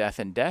 There's no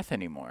death in death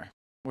anymore.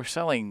 We're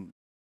selling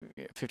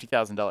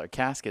 $50,000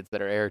 caskets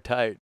that are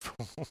airtight. For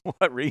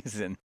what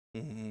reason?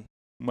 Mm-hmm.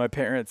 My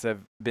parents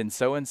have been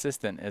so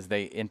insistent as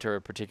they enter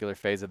a particular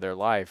phase of their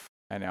life.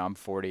 I know I'm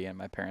 40 and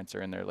my parents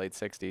are in their late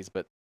 60s,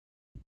 but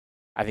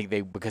I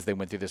think because they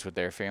went through this with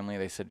their family,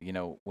 they said,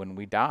 when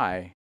we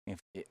die,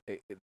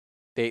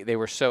 they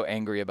were so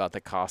angry about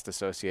the cost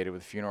associated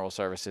with funeral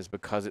services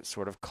because it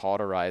sort of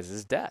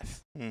cauterizes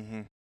death.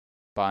 Mm-hmm.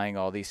 Buying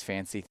all these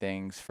fancy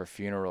things for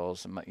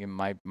funerals.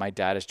 My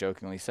dad has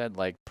jokingly said,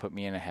 like, put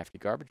me in a hefty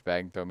garbage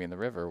bag and throw me in the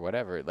river or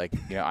whatever. Like,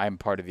 I'm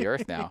part of the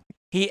earth now.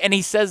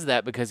 He says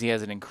that because he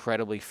has an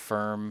incredibly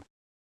firm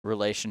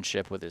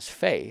relationship with his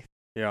faith.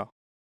 Yeah.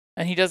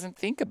 And he doesn't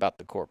think about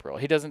the corporal.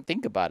 He doesn't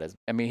think about it.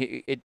 I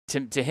mean,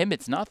 to him,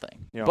 it's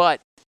nothing. Yeah.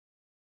 But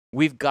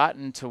we've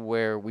gotten to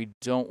where we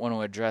don't want to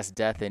address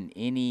death in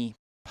any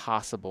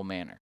possible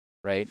manner,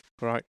 right?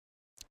 Right.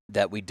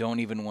 That we don't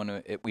even want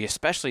to. We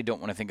especially don't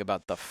want to think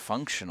about the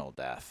functional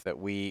death that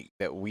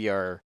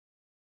we're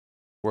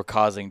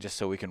causing just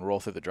so we can roll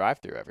through the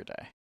drive-thru every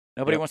day.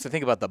 Nobody wants to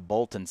think about the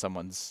bolt in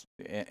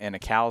a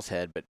cow's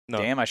head, but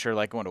damn, I sure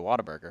like going to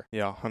Whataburger.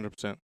 Yeah,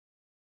 100%.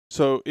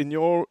 So in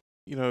your,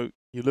 you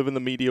live in the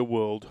media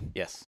world.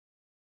 Yes.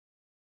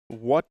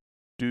 What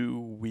do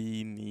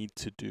we need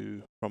to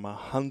do from a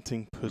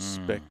hunting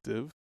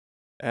perspective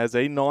as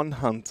a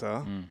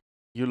non-hunter?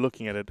 You're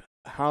looking at it.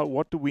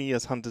 What do we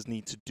as hunters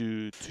need to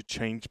do to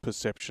change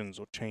perceptions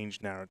or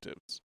change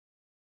narratives?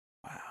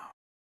 Wow.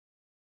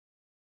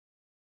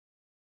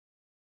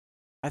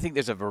 I think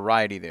there's a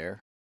variety there.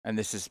 And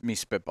this is me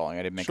spitballing.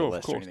 I didn't make a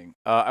list or anything.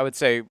 I would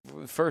say,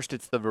 first,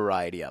 it's the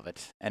variety of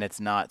it. And it's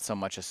not so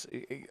much as...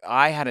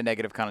 I had a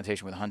negative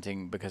connotation with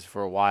hunting because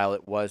for a while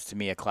it was, to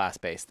me, a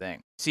class-based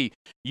thing. See,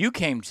 you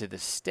came to the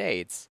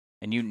States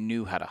and you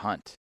knew how to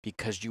hunt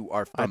because you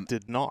are from... I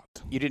did not.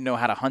 You didn't know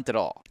how to hunt at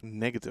all?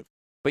 Negative.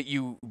 But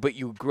you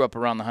grew up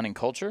around the hunting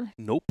culture?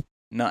 Nope.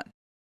 None.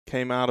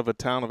 Came out of a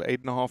town of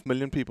 8.5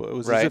 million people. It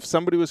was as if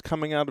somebody was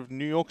coming out of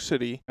New York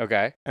City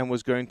and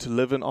was going to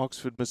live in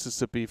Oxford,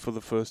 Mississippi for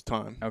the first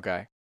time.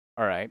 Okay.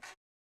 All right.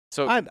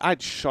 So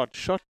I'd shot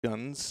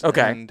shotguns.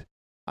 And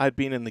I'd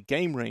been in the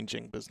game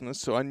ranging business,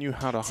 so I knew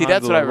how to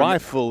handle a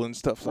rifle and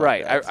stuff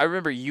like that. Right. I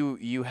remember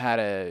you had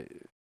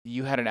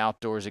an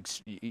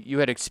outdoors you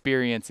had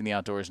experience in the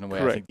outdoors in a way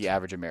I think the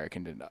average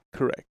American did not.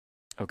 Correct.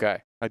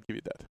 Okay. I'd give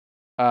you that.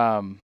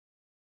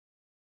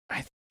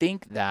 I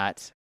think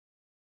that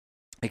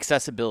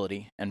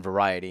accessibility and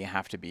variety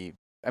have to be...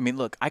 I mean,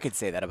 look, I could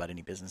say that about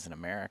any business in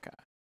America.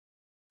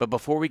 But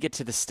before we get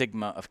to the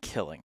stigma of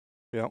killing,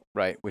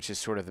 right, which is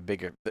sort of the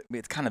bigger...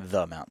 It's kind of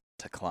the mountain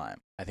to climb,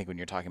 I think, when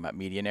you're talking about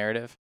media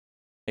narrative.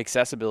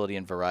 Accessibility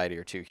and variety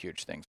are two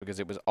huge things because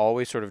it was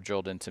always sort of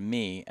drilled into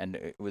me, and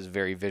it was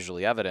very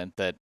visually evident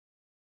that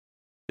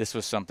this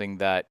was something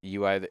that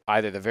you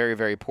either the very,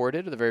 very poor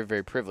did or the very,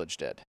 very privileged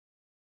did.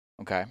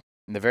 Okay?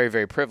 And the very,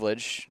 very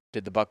privileged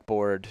did the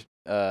buckboard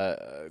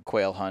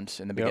quail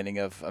hunt in the beginning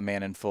of A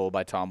Man in Full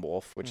by Tom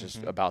Wolfe, which is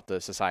about the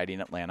society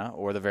in Atlanta,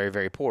 or the very,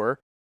 very poor,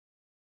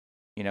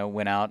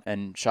 went out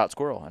and shot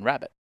squirrel and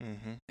rabbit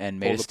and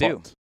made a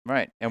stew.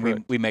 Right.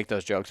 And we make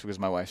those jokes because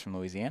my wife's from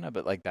Louisiana,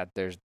 but like that,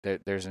 there's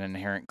an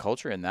inherent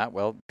culture in that.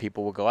 Well,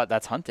 people will go out.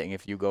 That's hunting.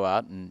 If you go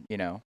out and,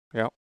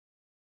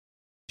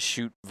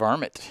 shoot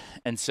varmint.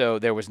 And so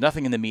there was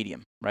nothing in the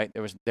medium, right?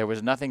 There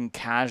was nothing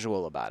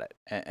casual about it.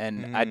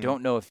 And I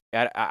don't know if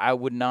I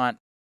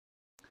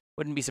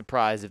wouldn't be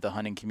surprised if the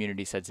hunting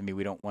community said to me,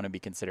 we don't want to be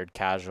considered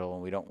casual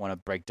and we don't want to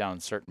break down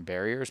certain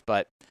barriers,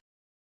 but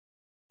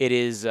it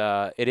is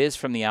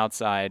from the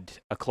outside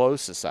a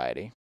closed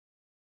society.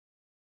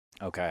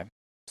 Okay.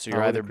 So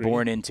you're either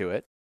born into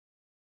it.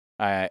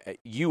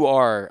 You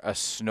are a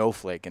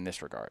snowflake in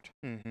this regard.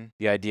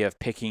 The idea of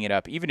picking it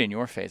up, even in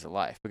your phase of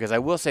life. Because I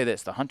will say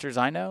this, the hunters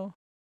I know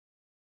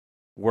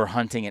were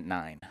hunting at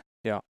 9.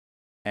 Yeah.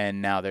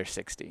 And now they're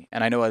 60.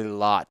 And I know a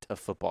lot of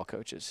football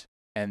coaches.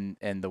 And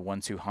the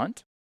ones who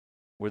hunt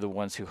were the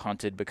ones who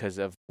hunted because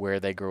of where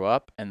they grew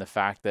up and the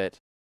fact that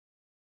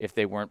if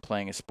they weren't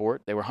playing a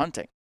sport, they were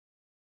hunting.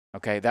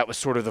 Okay? That was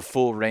sort of the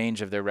full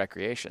range of their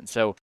recreation.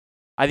 So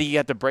I think you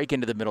have to break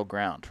into the middle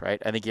ground,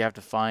 right? I think you have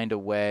to find a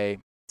way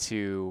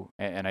to,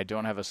 and I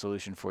don't have a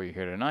solution for you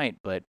here tonight,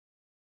 but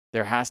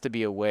there has to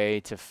be a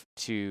way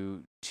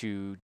to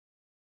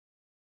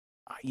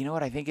you know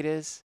what I think it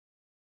is?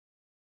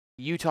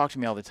 You talk to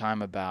me all the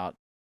time about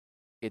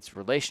it's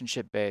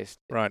relationship based.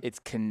 Right. It's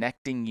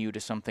connecting you to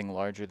something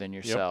larger than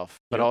yourself,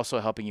 but also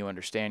helping you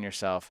understand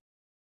yourself.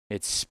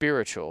 It's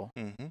spiritual.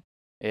 And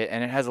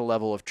it has a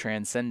level of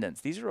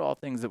transcendence. These are all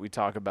things that we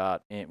talk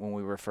about when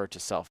we refer to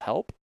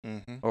self-help,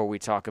 or we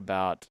talk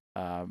about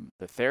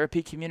the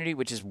therapy community,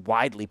 which is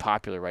widely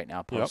popular right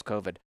now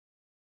post-COVID.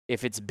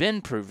 If it's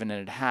been proven,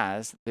 and it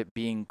has, that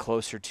being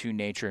closer to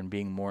nature and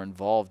being more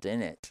involved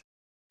in it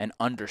and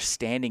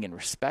understanding and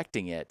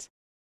respecting it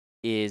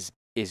is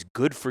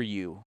good for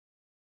you,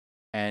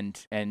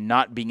 and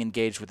not being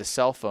engaged with a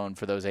cell phone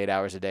for those 8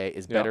 hours a day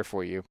is better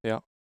for you,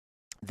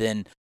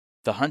 then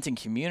the hunting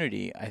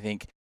community, I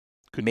think,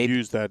 could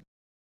use that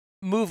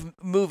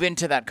move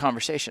into that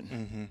conversation.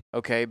 Mm-hmm.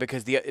 Okay,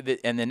 because the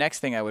next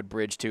thing I would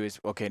bridge to is,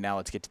 okay, now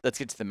let's get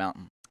to the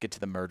mountain. Let's get to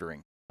the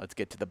murdering. Let's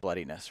get to the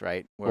bloodiness,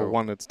 right? Well,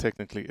 one,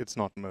 it's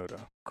not murder.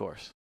 Of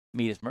course.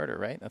 Meat is murder,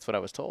 right? That's what I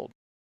was told,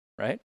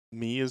 right?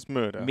 Me is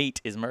murder.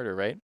 Meat is murder,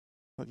 right?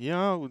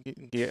 Yeah,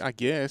 I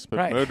guess, but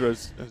Right. murder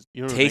is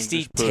you're an Tasty,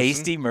 English person,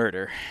 tasty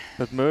murder.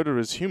 But murder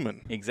is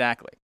human.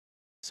 Exactly.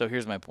 So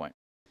here's my point.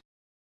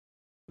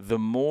 The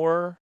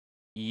more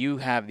you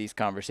have these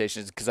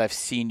conversations, because I've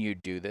seen you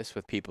do this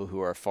with people who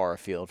are far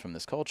afield from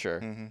this culture,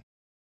 Mm-hmm.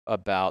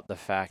 about the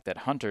fact that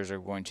hunters are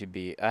going to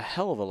be a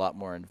hell of a lot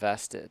more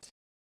invested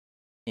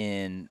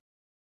in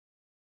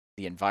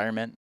the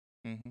environment,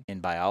 Mm-hmm. in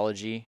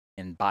biology,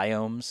 in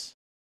biomes,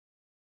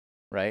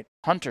 right?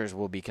 Hunters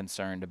will be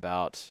concerned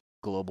about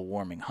global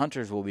warming.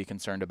 Hunters will be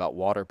concerned about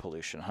water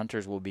pollution.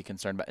 Hunters will be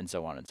concerned about, and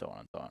so on and so on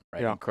and so on,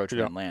 right? Yeah, Encroachment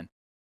yeah. on land.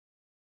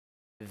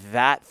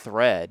 That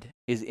thread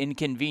is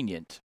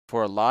inconvenient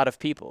for a lot of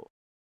people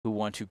who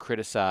want to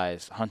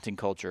criticize hunting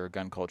culture,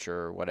 gun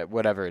culture, or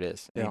whatever it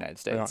is in the United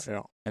States.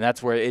 Yeah. And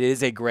that's where it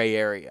is a gray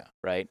area,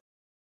 right?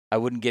 I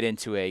wouldn't get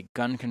into a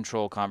gun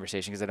control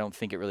conversation because I don't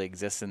think it really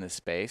exists in this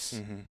space.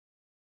 Mm-hmm.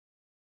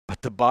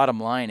 But the bottom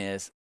line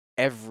is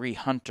every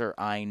hunter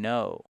I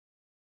know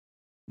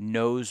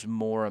knows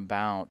more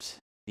about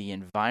the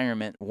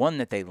environment, one,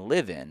 that they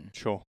live in,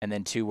 Sure. and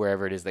then two,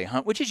 wherever it is they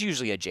hunt, which is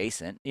usually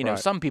adjacent. You know, Right.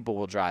 some people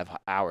will drive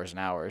hours and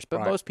hours, but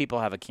Right. most people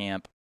have a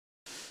camp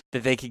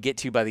that they could get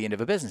to by the end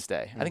of a business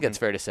day. I think that's Mhm.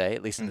 fair to say,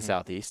 at least in the Mhm.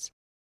 Southeast.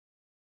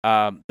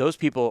 Those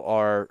people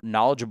are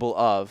knowledgeable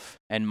of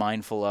and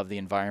mindful of the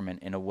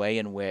environment in a way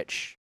in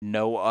which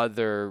no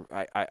other,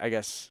 I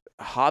guess,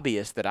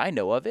 hobbyist that I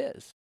know of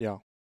is.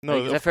 No,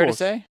 Like, is of that fair to course.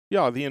 say?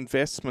 Yeah, the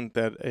investment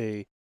that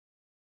a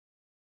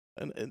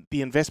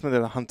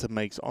hunter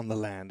makes on the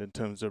land in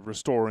terms of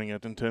restoring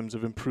it, in terms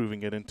of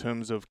improving it, in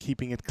terms of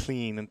keeping it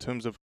clean, in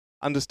terms of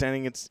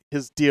understanding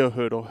his deer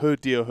herd or her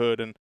deer herd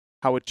and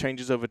how it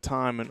changes over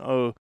time, and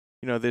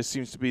there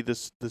seems to be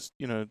this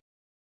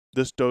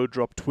doe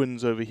drop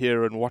twins over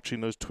here, and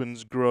watching those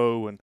twins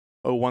grow, and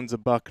one's a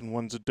buck and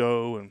one's a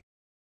doe, and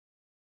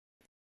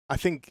I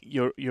think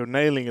you're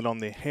nailing it on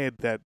the head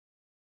that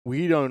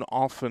we don't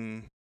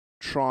often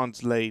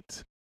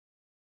translate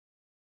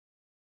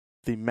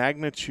the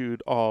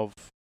magnitude of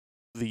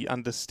the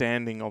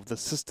understanding of the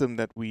system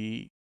that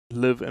we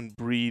live and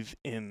breathe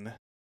in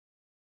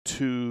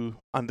to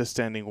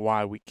understanding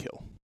why we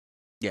kill.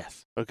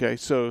 Yes. Okay,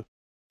 so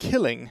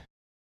killing,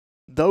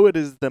 though it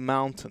is the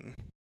mountain,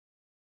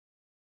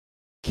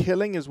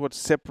 killing is what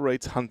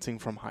separates hunting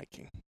from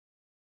hiking.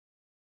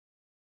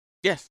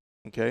 Yes.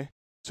 Okay,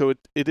 so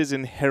it is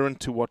inherent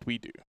to what we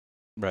do.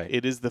 Right.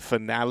 It is the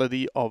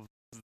finality of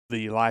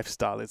the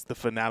lifestyle. It's the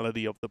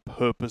finality of the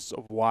purpose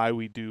of why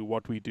we do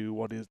what we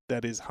do.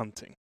 That is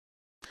hunting.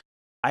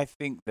 I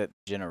think that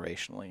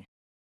generationally,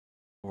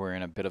 we're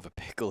in a bit of a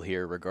pickle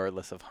here,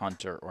 regardless of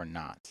hunter or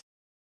not,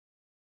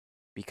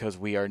 because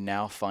we are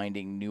now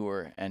finding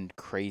newer and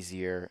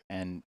crazier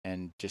and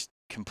just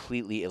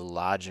completely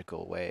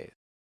illogical ways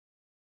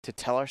to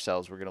tell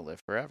ourselves we're going to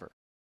live forever.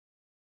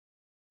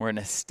 We're an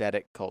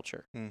aesthetic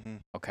culture, Mm-hmm.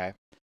 okay?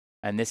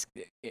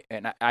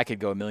 And I could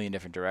go a million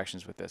different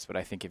directions with this, but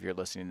I think if you're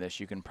listening to this,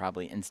 you can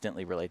probably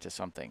instantly relate to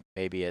something.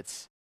 Maybe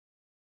it's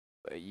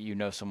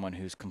someone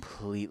who's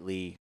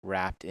completely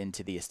wrapped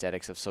into the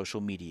aesthetics of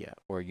social media,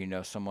 or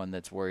someone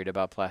that's worried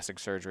about plastic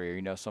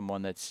surgery, or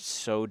someone that's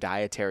so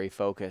dietary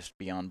focused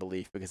beyond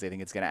belief because they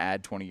think it's going to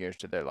add 20 years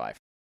to their life.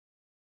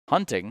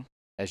 Hunting,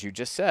 as you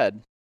just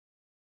said,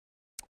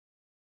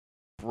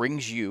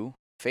 brings you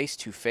face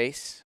to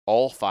face,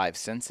 all five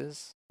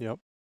senses. Yep.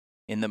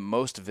 In the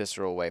most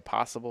visceral way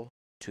possible,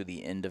 to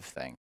the end of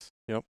things.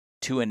 Yep.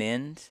 To an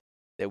end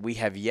that we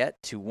have yet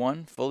to,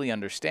 one, fully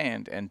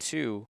understand, and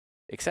two,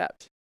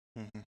 accept.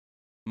 Mm-hmm.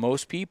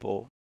 Most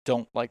people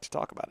don't like to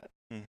talk about it.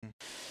 Mm-hmm.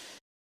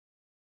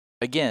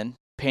 Again,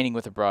 painting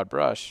with a broad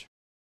brush,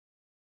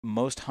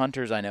 most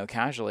hunters I know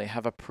casually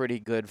have a pretty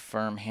good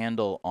firm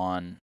handle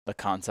on the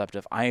concept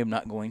of, I am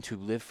not going to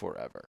live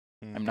forever.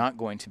 Mm-hmm. I'm not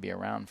going to be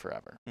around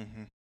forever.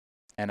 Mm-hmm.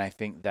 And I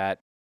think that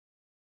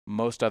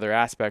most other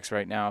aspects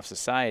right now of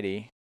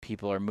society,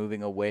 people are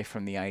moving away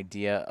from the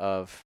idea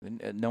of,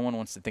 no one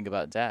wants to think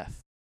about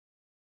death.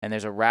 And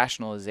there's a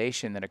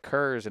rationalization that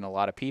occurs in a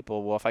lot of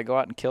people. Well, if I go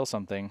out and kill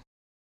something,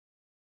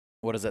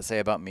 what does that say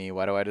about me?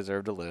 Why do I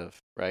deserve to live?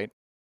 Right?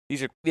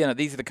 These are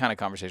the kind of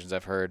conversations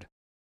I've heard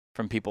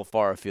from people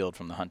far afield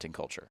from the hunting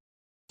culture.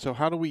 So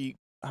how do we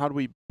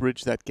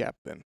bridge that gap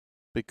then?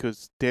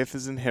 Because death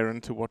is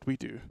inherent to what we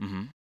do.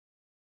 Mm-hmm.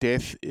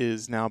 Death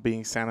is now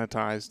being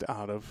sanitized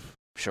out of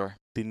Sure.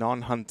 the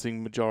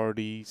non-hunting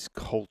majority's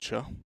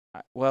culture.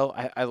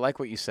 I like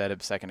what you said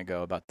a second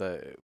ago about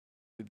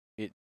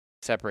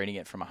separating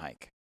it from a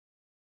hike.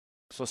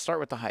 So let's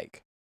start with the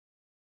hike.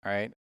 All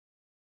right.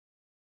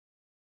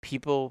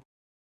 People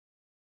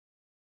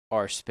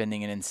are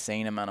spending an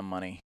insane amount of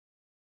money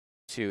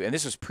and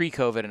this was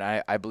pre-COVID, and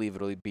I believe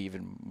it'll be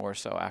even more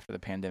so after the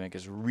pandemic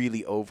is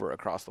really over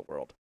across the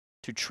world,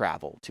 to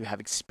travel, to have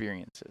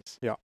experiences.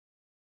 Yeah.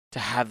 to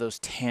have those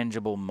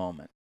tangible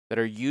moments that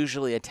are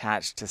usually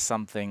attached to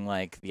something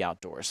like the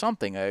outdoors,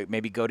 something,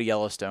 maybe go to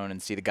Yellowstone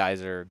and see the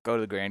geyser, go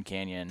to the Grand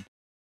Canyon.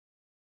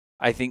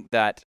 I think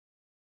that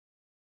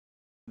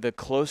the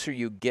closer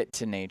you get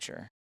to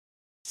nature,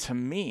 to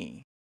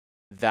me,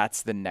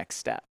 that's the next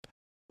step,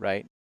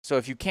 right? So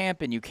if you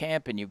camp and you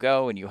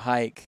go and you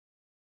hike,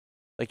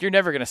 like you're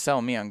never going to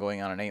sell me on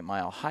going on an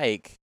 8-mile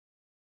hike.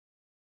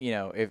 You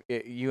know, if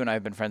you and I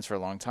have been friends for a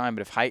long time,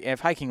 but if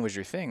hiking was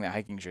your thing, that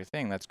hiking's your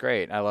thing, that's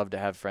great. I love to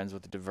have friends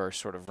with a diverse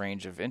sort of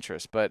range of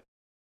interests, but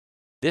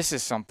this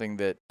is something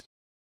that,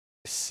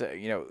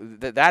 you know,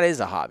 that is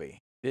a hobby.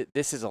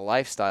 This is a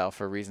lifestyle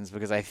for reasons,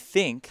 because I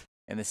think,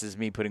 and this is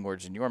me putting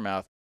words in your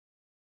mouth,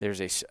 there's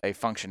a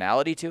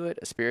functionality to it,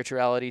 a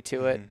spirituality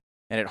to it,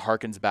 and it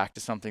harkens back to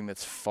something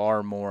that's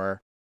far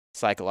more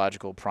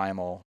psychological,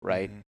 primal,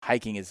 right?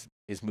 Hiking is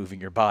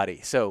moving your body.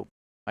 So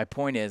my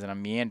point is, and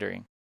I'm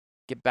meandering,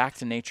 get back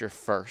to nature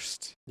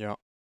first. Yeah.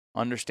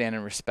 Understand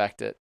and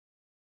respect it.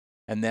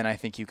 And then I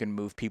think you can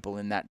move people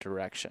in that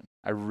direction.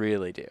 I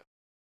really do.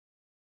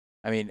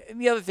 I mean,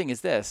 the other thing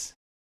is this.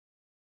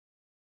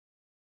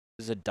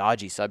 This is a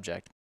dodgy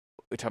subject.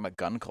 We're talking about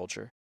gun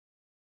culture.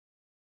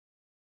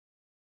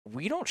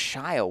 We don't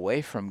shy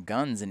away from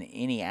guns in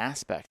any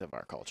aspect of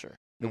our culture.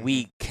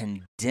 We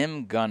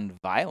condemn gun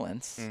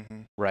violence,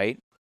 right?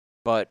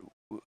 But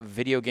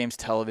video games,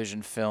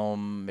 television,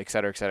 film, et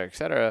cetera, et cetera, et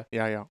cetera.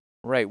 Yeah.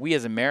 Right. We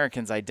as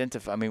Americans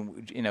identify, I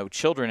mean, you know,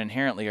 children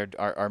inherently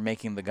are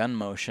making the gun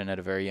motion at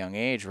a very young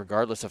age,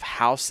 regardless of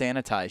how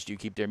sanitized you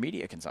keep their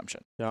media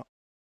consumption. Yeah.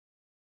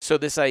 So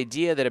this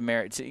idea that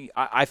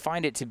I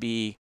find it to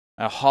be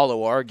a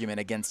hollow argument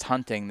against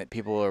hunting, that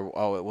people are,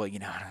 oh, well, you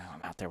know,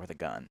 I'm out there with a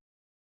gun.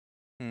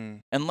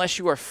 Unless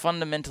you are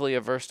fundamentally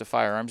averse to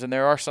firearms, and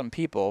there are some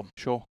people.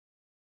 Sure.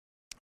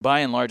 By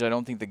and large, I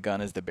don't think the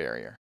gun is the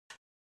barrier.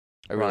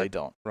 I really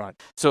don't. Right.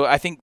 So I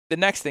think the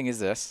next thing is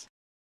this.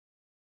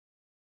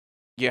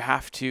 You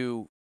have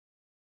to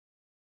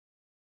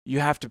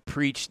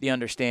preach the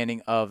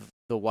understanding of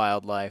the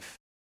wildlife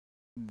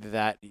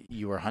that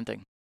you are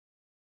hunting.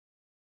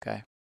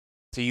 Okay?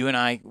 So you and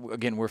I,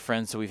 again, we're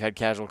friends, so we've had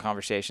casual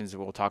conversations,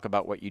 and we'll talk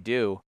about what you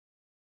do.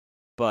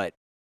 But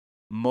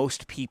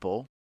most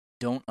people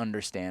don't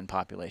understand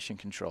population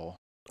control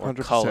or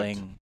 100%.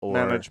 culling or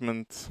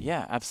management.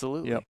 Yeah,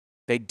 absolutely. Yep.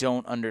 They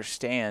don't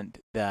understand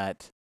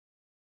that,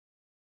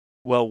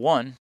 well,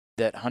 one,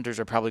 that hunters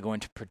are probably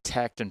going to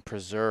protect and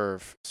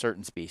preserve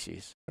certain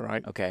species.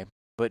 Right. Okay.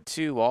 But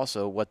two,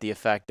 also what the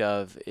effect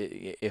of,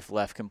 if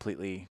left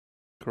completely,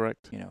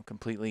 correct, you know,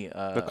 completely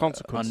the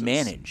consequences,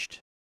 unmanaged.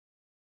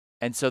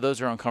 And so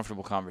those are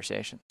uncomfortable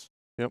conversations.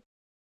 Yep.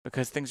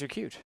 Because things are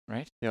cute,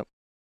 right? Yep.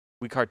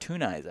 We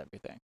cartoonize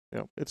everything.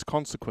 Yep. It's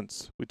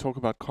consequence. We talk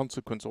about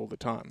consequence all the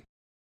time.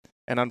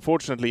 And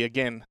unfortunately,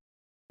 again,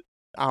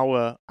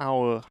 our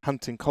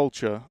hunting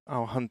culture,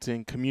 our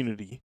hunting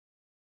community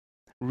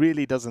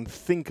really doesn't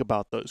think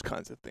about those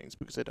kinds of things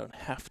because they don't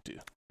have to.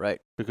 Right.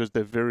 Because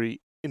they're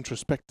very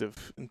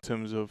introspective in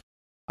terms of,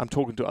 I'm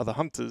talking to other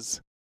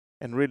hunters,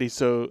 and really,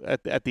 so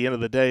at the end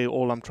of the day,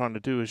 all I'm trying to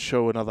do is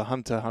show another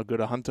hunter how good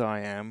a hunter I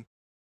am.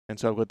 And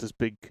so I've got this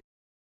big,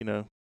 you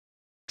know,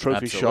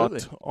 trophy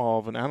shot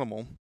of an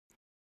animal,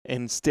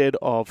 instead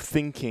of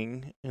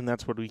thinking, and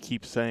that's what we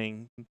keep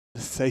saying,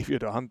 the savior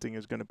to hunting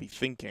is going to be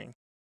thinking,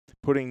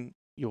 putting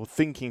your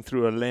thinking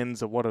through a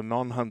lens of what a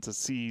non-hunter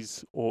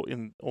sees or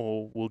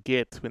will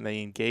get when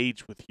they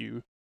engage with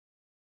you.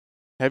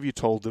 Have you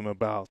told them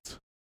about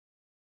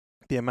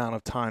the amount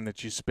of time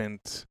that you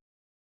spent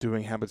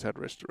doing habitat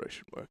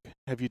restoration work?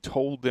 Have you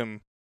told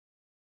them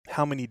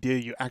how many deer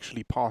you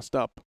actually passed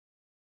up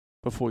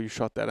before you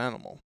shot that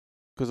animal?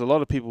 Because a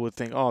lot of people would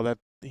think, oh, that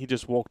he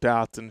just walked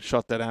out and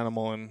shot that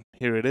animal and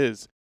here it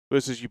is.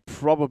 Versus you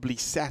probably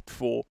sat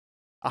for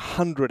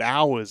 100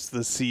 hours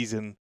this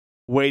season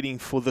waiting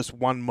for this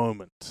one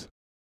moment.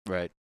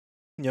 Right.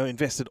 You know,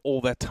 invested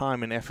all that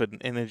time and effort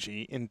and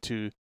energy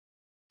into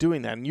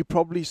doing that. And you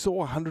probably saw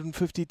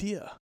 150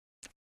 deer.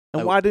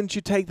 And why didn't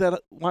you take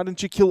that? Why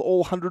didn't you kill all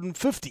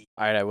 150?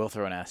 All right, I will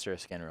throw an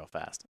asterisk in real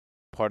fast.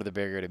 Part of the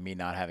barrier to me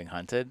not having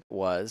hunted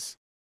was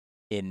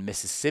in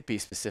Mississippi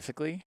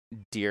specifically,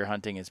 deer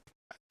hunting is,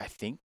 I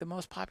think, the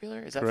most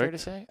popular. Is that fair to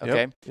say?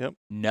 Okay. Yep.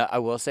 No, I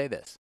will say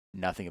this.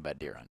 Nothing about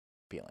deer hunting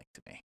appealing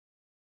to me.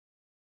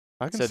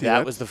 I can so see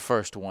that was the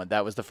first one.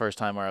 That was the first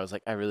time where I was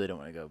like, I really don't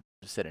want to go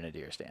sit in a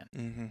deer stand.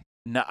 Mm-hmm.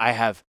 No, I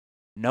have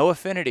no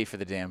affinity for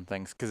the damn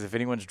things, because if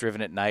anyone's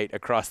driven at night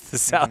across the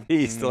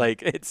southeast,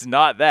 like, it's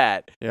not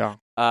that. Yeah.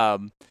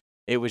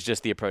 It was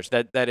just the approach.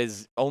 That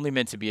is only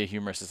meant to be a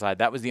humorous aside.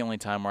 That was the only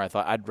time where I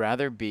thought I'd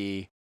rather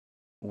be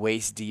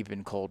waist deep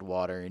in cold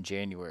water in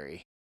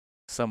January,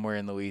 somewhere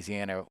in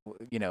Louisiana,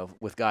 you know,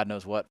 with God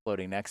knows what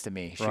floating next to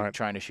me,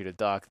 trying to shoot a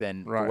duck,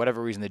 than for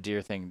whatever reason the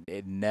deer thing,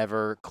 it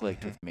never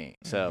clicked with me.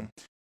 So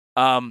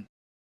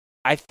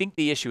I think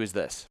the issue is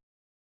this.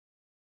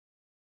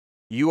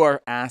 You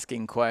are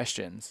asking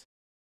questions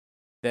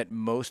that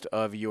most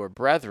of your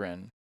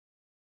brethren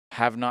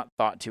have not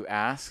thought to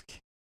ask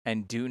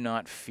and do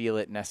not feel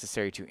it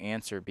necessary to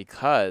answer,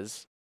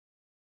 because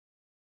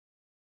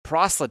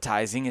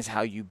proselytizing is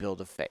how you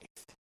build a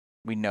faith.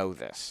 We know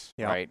this,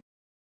 Yeah. right?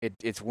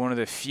 It's one of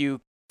the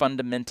few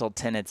fundamental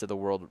tenets of the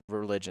world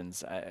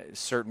religions.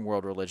 Certain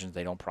world religions,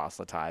 they don't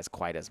proselytize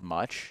quite as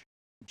much,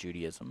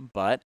 Judaism.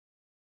 But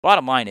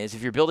bottom line is,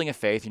 if you're building a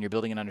faith and you're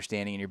building an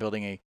understanding and you're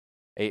building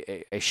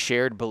a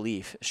shared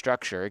belief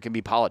structure, it can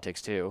be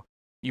politics too,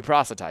 you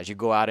proselytize. You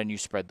go out and you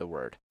spread the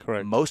word.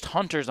 Correct. Most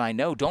hunters I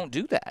know don't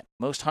do that.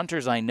 Most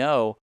hunters I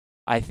know,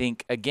 I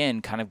think,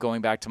 again, kind of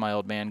going back to my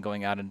old man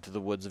going out into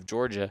the woods of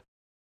Georgia,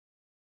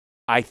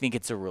 I think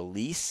it's a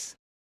release.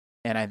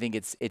 And I think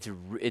it's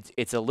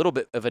a little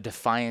bit of a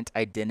defiant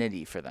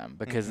identity for them,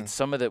 because it's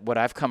some of what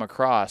I've come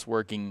across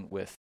working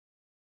with,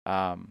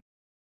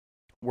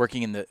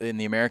 working in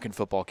the American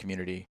football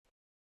community,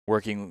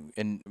 working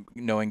and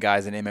knowing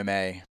guys in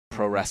MMA,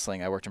 pro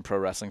wrestling. I worked in pro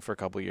wrestling for a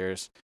couple of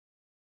years.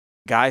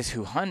 Guys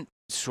who hunt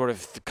sort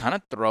of kind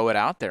of throw it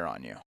out there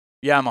on you.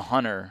 Yeah, I'm a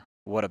hunter.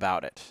 What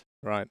about it?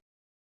 Right.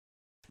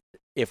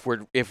 If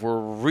we're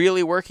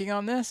really working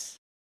on this,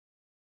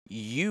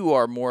 you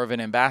are more of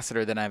an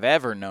ambassador than I've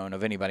ever known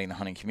of anybody in the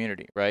hunting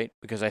community, right?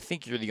 Because I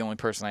think you're the only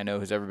person I know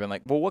who's ever been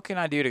like, well, what can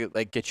I do to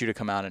like get you to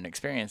come out and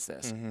experience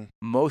this?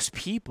 Most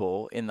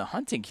people in the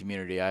hunting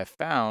community I've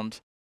found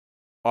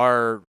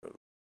are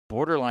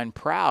borderline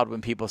proud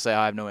when people say,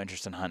 I have no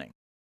interest in hunting,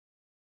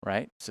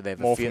 right? So they have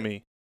More for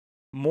me.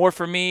 More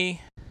for me.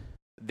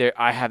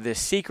 I have this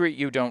secret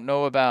you don't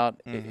know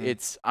about.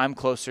 I'm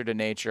closer to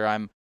nature.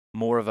 I'm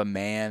more of a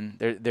man.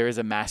 There is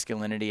a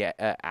masculinity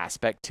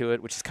aspect to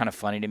it, which is kind of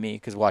funny to me,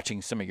 because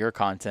watching some of your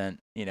content,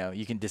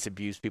 you can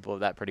disabuse people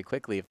of that pretty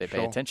quickly if they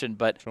pay attention.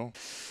 But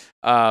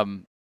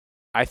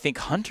I think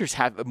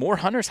more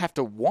hunters have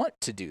to want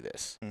to do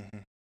this.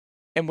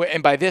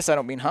 And by this, I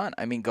don't mean hunt.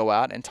 I mean go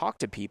out and talk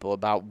to people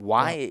about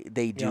why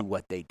they do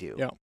what they do.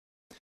 Yeah.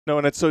 No,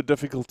 and it's so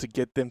difficult to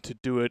get them to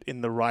do it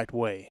in the right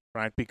way,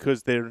 right?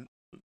 Because they're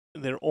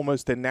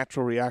almost, their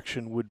natural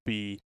reaction would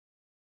be,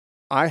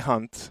 I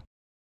hunt,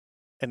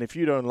 and if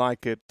you don't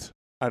like it,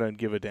 I don't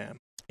give a damn.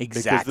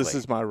 Exactly. Because this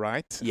is my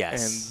right.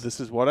 Yes. And this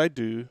is what I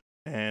do,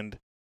 and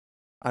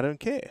I don't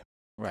care.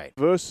 Right.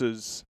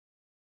 Versus,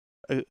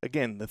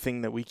 again, the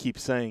thing that we keep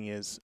saying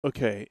is,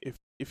 okay,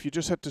 if you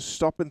just had to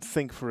stop and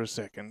think for a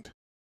second,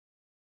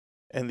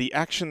 and the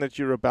action that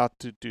you're about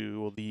to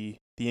do, or the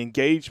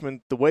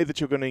engagement, the way that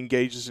you're going to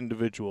engage this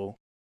individual,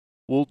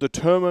 will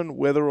determine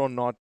whether or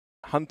not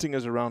hunting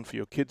is around for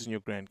your kids and your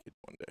grandkids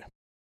one day.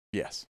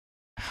 Yes.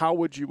 How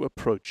would you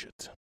approach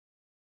it?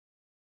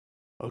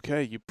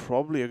 Okay, you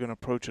probably are going to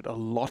approach it a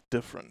lot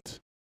different,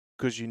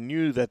 because you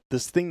knew that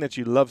this thing that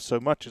you love so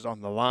much is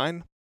on the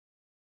line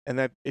and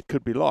that it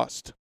could be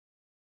lost.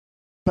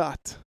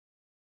 But,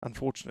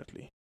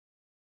 unfortunately,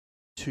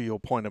 to your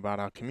point about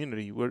our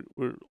community, we're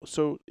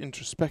so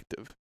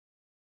introspective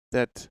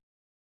that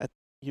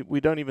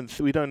we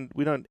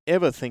don't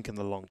ever think in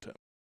the long term.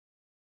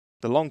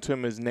 The long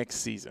term is next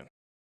season.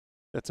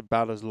 That's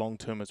about as long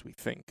term as we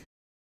think.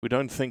 We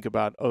don't think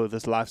about,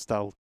 this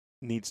lifestyle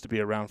needs to be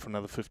around for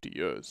another 50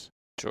 years.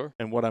 Sure.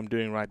 And what I'm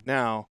doing right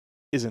now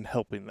isn't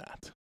helping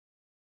that.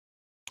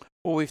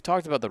 Well, we've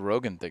talked about the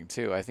Rogan thing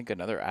too. I think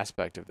another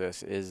aspect of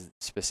this is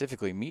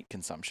specifically meat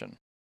consumption.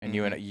 And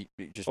you and you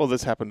just... Well,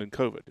 this happened in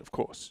COVID, of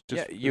course.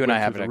 You and I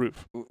have the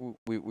roof.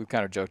 We've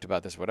kind of joked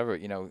about this, whatever,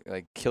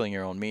 like killing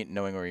your own meat,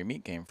 knowing where your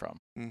meat came from.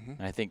 Mm-hmm.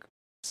 And I think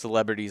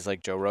celebrities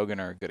like Joe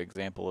Rogan are a good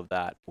example of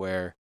that,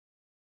 where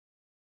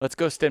let's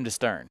go stem to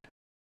stern.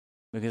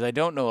 Because I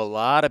don't know a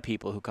lot of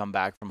people who come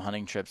back from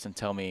hunting trips and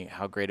tell me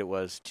how great it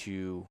was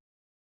to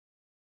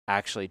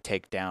actually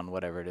take down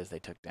whatever it is they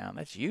took down.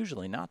 That's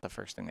usually not the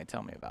first thing they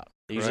tell me about.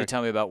 They usually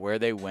tell me about where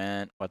they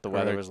went, what the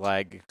weather was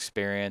like,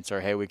 experience,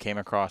 or hey, we came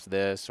across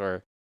this,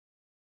 or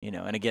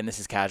and again, this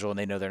is casual, and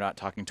they know they're not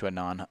talking to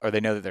they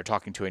know that they're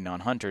talking to a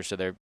non-hunter, so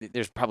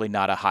there's probably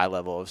not a high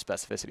level of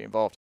specificity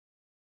involved.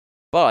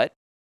 But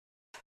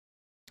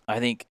I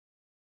think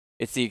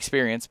it's the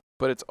experience,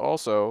 but it's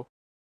also,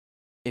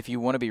 if you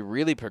want to be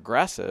really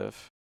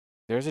progressive,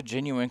 there's a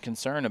genuine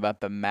concern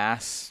about the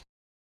mass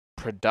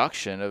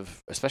production of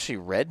especially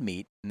red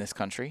meat in this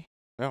country.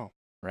 No.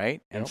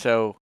 Right? And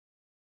so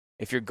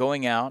if you're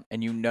going out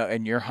and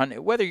and you're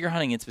hunting, whether you're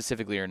hunting it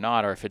specifically or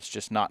not, or if it's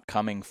just not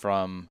coming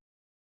from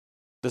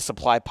the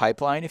supply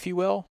pipeline, if you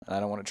will, and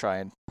I don't want to try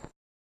and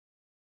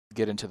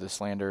get into the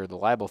slander or the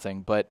libel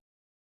thing, but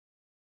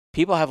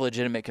people have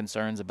legitimate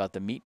concerns about the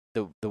meat,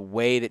 the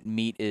way that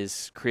meat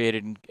is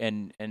created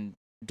and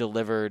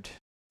delivered.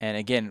 And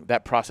again,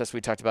 that process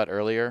we talked about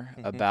earlier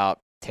about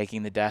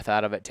taking the death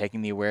out of it,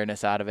 taking the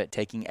awareness out of it,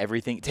 taking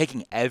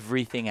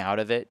everything out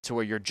of it to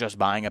where you're just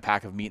buying a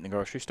pack of meat in the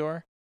grocery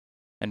store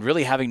and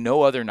really having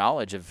no other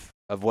knowledge of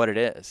what it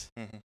is.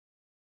 Mm-hmm.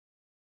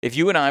 If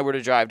you and I were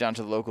to drive down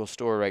to the local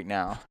store right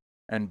now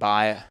and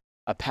buy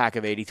a pack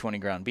of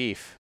 80/20 ground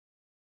beef,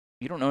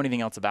 you don't know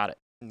anything else about it.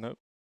 Nope.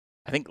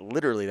 I think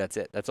literally that's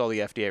it. That's all the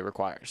FDA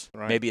requires.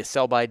 Right. Maybe a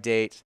sell-by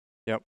date.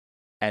 Yep.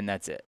 And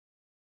that's it.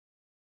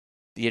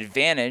 The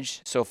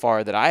advantage so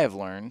far that I have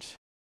learned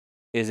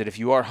is that if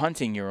you are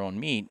hunting your own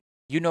meat,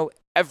 you know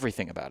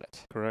everything about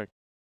it. Correct.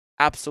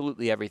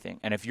 absolutely everything.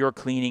 And if you're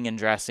cleaning and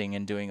dressing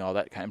and doing all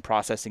that kind of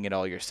processing it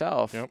all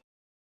yourself,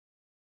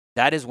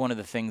 that is one of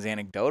the things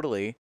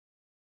anecdotally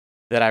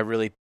that I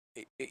really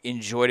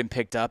enjoyed and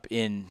picked up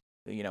in,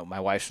 my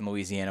wife's from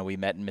Louisiana. We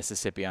met in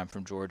Mississippi. I'm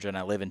from Georgia, and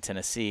I live in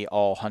Tennessee,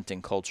 all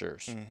hunting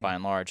cultures by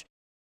and large.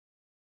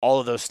 All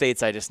of those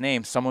states I just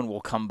named, someone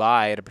will come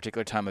by at a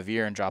particular time of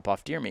year and drop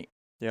off deer meat.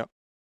 Yep.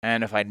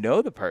 And if I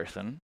know the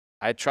person,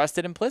 I trust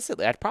it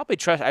implicitly.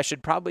 I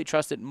should probably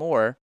trust it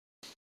more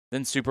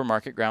than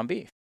supermarket ground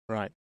beef.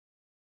 Right.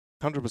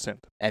 100%.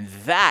 And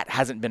that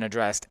hasn't been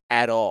addressed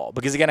at all.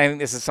 Because again, I think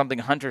this is something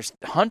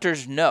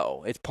hunters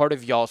know. It's part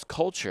of y'all's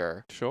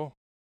culture. Sure.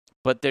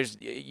 But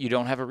you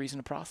don't have a reason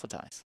to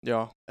proselytize.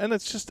 Yeah. And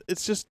it's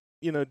just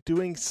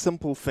doing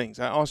simple things.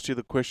 I asked you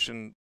the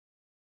question,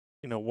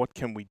 what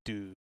can we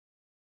do?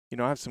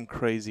 I have some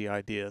crazy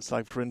ideas.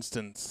 Like, for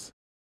instance,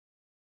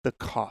 the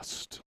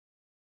cost.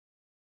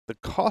 The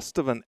cost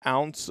of an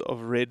ounce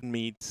of red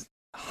meat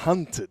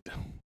hunted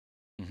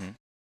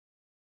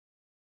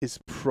is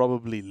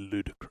probably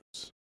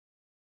ludicrous.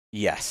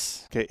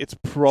 Yes. Okay, it's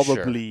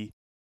probably,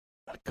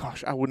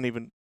 I wouldn't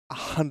even,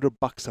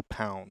 $100 a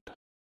pound.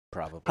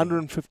 Probably.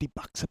 $150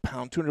 a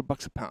pound,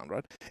 $200 a pound,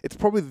 right? It's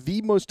probably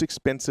the most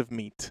expensive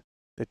meat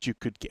that you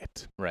could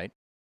get. Right.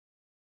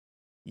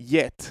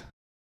 Yet,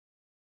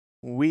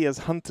 we as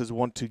hunters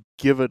want to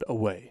give it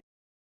away.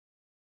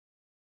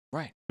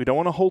 Right. We don't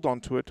want to hold on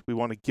to it. We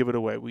want to give it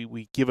away.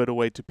 We give it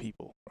away to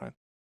people, right?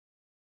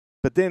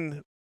 But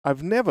then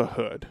I've never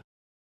heard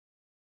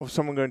of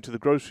someone going to the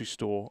grocery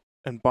store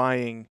and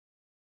buying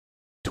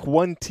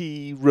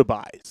 20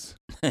 ribeyes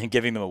and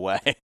giving them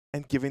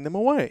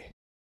away.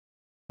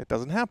 It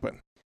doesn't happen.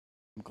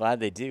 I'm glad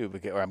they do,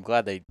 I'm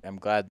glad the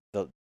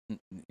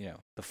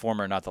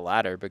former, not the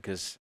latter,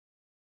 because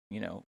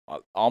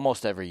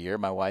almost every year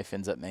my wife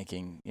ends up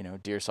making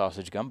deer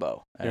sausage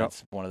gumbo, and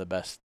it's one of the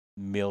best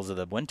meals of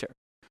the winter.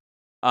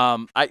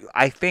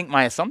 I think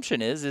my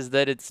assumption is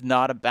that it's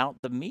not about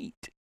the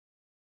meat.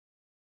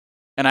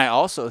 And I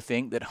also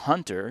think that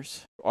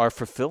hunters are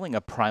fulfilling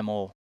a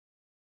primal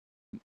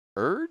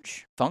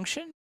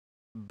function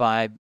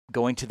by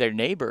going to their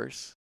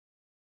neighbors.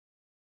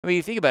 I mean,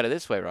 you think about it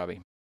this way,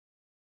 Robbie.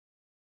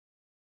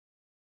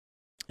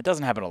 It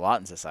doesn't happen a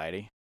lot in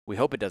society. We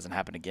hope it doesn't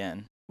happen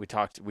again.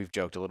 We've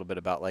joked a little bit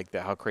about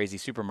how crazy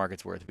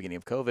supermarkets were at the beginning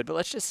of COVID, but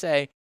let's just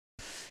say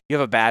you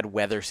have a bad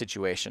weather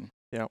situation.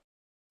 Yeah.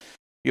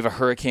 You have a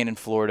hurricane in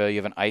Florida, you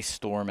have an ice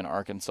storm in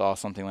Arkansas,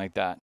 something like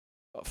that.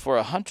 For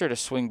a hunter to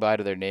swing by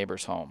to their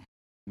neighbor's home,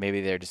 maybe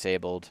they're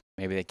disabled,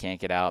 maybe they can't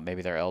get out,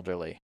 maybe they're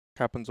elderly.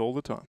 Happens all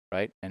the time.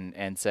 Right?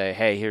 And say,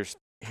 hey, here's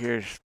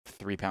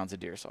 3 pounds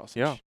of deer sausage.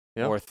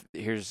 Yeah. Or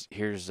here's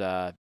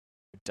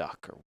duck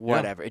or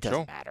whatever. It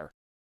doesn't matter.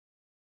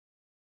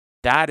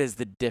 That is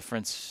the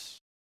difference.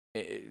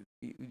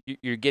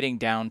 You're getting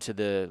down to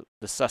the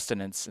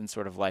sustenance and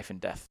sort of life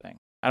and death thing.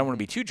 I don't want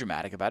to be too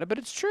dramatic about it, but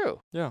it's true.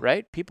 Yeah.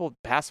 Right? People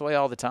pass away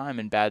all the time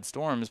in bad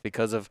storms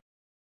because of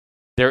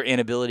their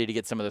inability to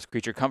get some of those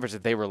creature comforts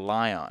that they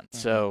rely on.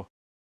 So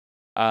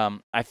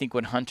I think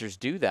when hunters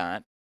do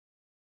that,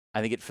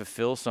 I think it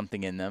fulfills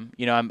something in them.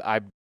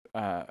 I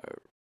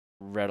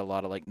read a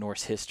lot of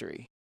Norse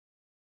history,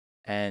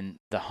 and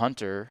the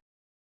hunter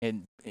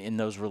in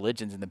those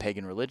religions, in the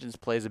pagan religions,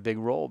 plays a big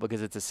role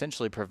because it's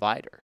essentially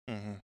provider,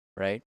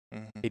 right?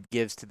 It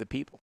gives to the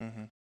people.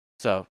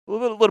 So a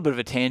little bit of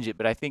a tangent,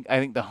 but I think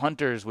the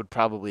hunters would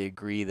probably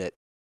agree that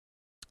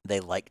they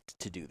liked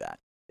to do that.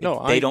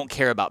 No, they don't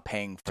care about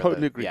paying for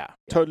totally agree. Yeah.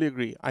 Totally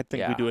agree. I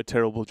think we do a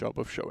terrible job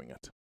of showing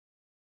it.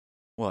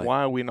 What?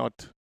 Why are we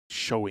not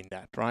showing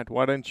that, right?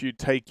 Why don't you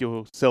take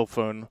your cell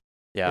phone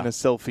in a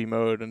selfie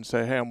mode and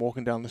say, hey, I'm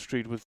walking down the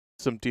street with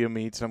some deer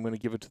meat and I'm going to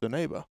give it to the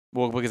neighbor?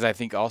 Well, because I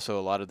think also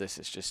a lot of this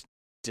is just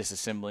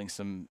disassembling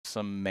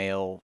some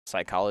male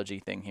psychology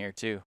thing here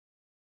too.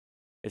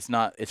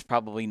 It's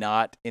probably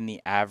not in the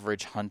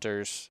average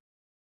hunter's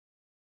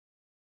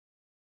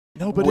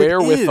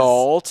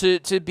wherewithal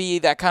to be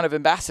that kind of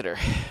ambassador.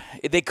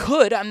 They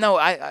could.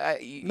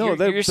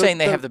 You're saying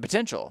they have the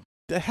potential.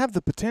 They have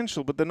the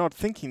potential, but they're not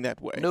thinking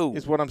that way. No,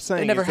 is what I'm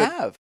saying. They never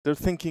have. They're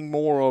thinking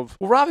more of.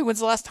 Well, Robbie, when's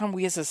the last time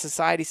we as a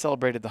society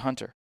celebrated the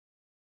hunter?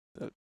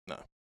 No.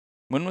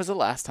 When was the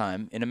last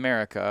time in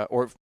America,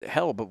 or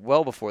hell, but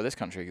well before this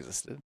country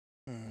existed,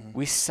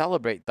 we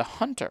celebrate the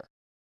hunter?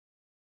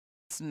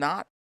 It's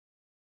not.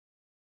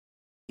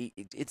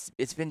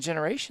 It's been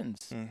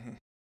generations.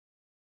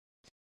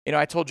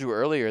 I told you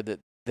earlier that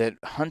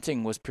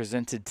hunting was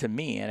presented to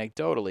me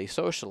anecdotally,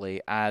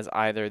 socially, as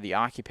either the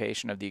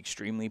occupation of the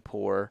extremely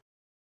poor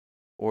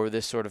or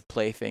this sort of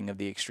plaything of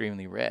the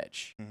extremely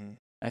rich.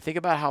 I think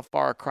about how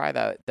far a cry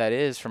that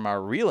is from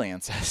our real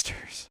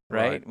ancestors,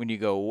 right? When you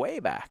go way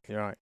back.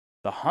 Right.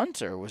 The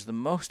hunter was the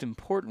most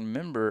important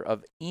member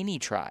of any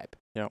tribe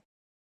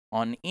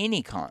on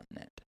any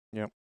continent.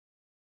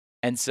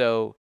 And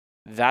so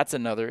that's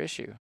another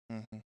issue,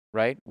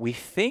 right? We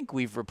think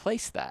we've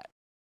replaced that.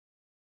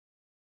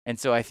 And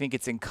so I think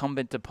it's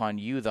incumbent upon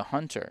you, the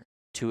hunter,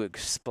 to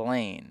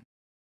explain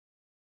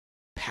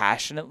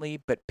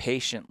passionately but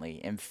patiently,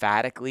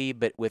 emphatically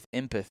but with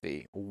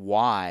empathy,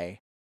 why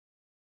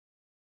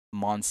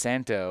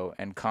Monsanto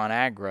and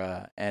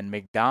ConAgra and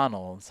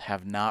McDonald's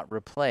have not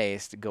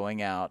replaced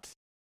going out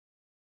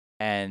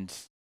and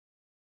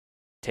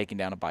taking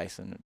down a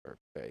bison or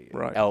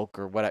Right. elk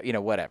or whatever,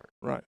 whatever.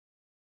 Right.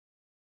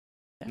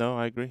 Yeah. No,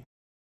 I agree.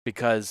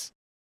 Because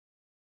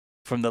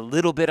from the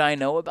little bit I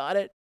know about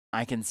it,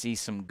 I can see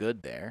some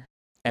good there.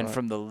 And Right.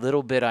 from the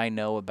little bit I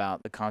know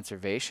about the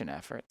conservation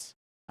efforts,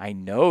 I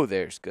know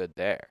there's good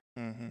there.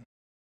 Mm-hmm.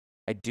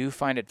 I do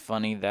find it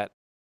funny that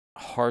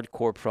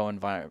hardcore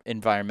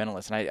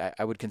pro-environmentalists, and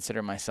I would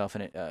consider myself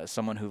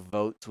someone who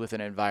votes with an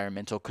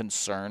environmental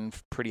concern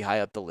pretty high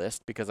up the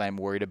list because I'm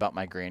worried about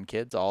my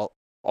grandkids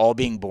all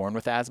being born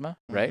with asthma,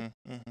 right?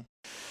 Mm-hmm. Mm-hmm.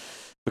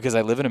 Because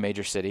I live in a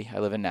major city. I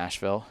live in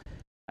Nashville.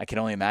 I can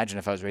only imagine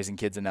if I was raising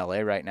kids in LA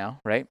right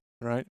now, right?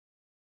 Right.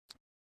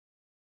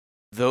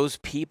 Those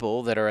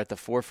people that are at the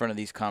forefront of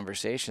these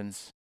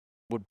conversations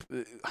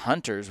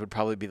hunters would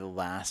probably be the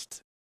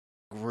last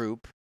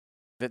group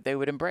that they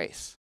would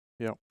embrace.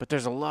 Yeah. But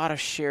there's a lot of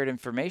shared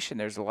information.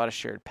 There's a lot of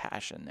shared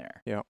passion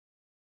there. Yeah.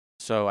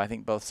 So I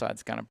think both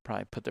sides kind of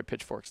probably put their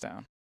pitchforks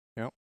down.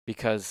 Yeah.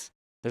 Because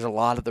there's a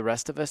lot of the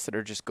rest of us that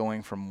are just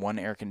going from one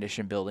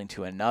air-conditioned building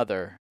to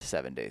another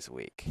 7 days a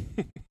week.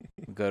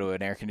 We go to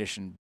an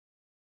air-conditioned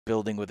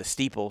building with a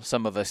steeple,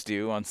 some of us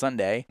do on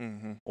Sunday,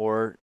 Mm-hmm.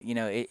 or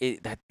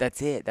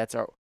that's it. That's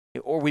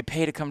or we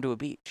pay to come to a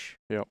beach.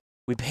 Yep.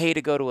 We pay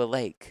to go to a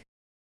lake.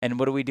 And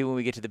what do we do when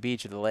we get to the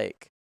beach or the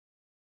lake?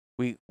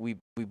 We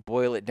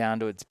boil it down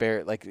to its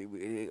bare, like,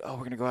 we're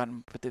going to go out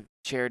and put the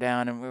chair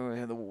down and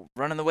we're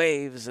running the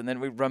waves, and then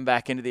we run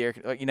back into the air,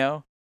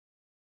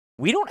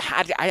 We don't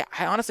have, I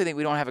honestly think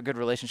we don't have a good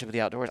relationship with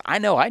the outdoors. I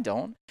know I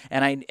don't.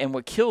 And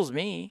what kills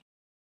me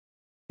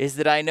is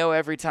that I know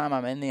every time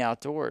I'm in the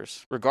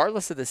outdoors,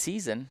 regardless of the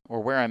season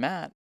or where I'm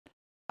at,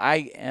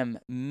 I am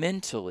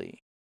mentally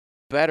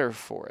better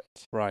for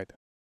it Right.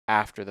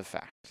 after the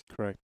fact.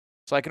 Correct.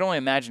 So I can only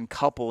imagine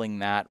coupling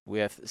that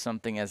with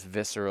something as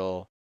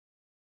visceral,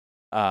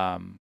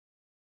 and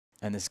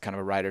this is kind of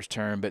a writer's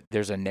term, but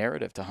there's a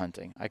narrative to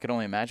hunting. I can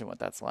only imagine what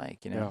that's like,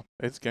 Yeah.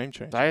 It's game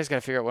changing. So I just got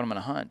to figure out what I'm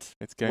going to hunt.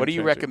 It's game What do you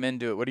changing.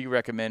 recommend What do you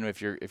recommend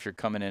if you're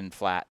coming in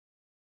flat?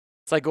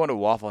 It's like going to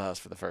Waffle House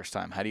for the first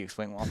time. How do you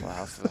explain Waffle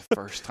House for the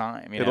first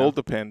time? It all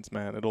depends,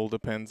 man. It all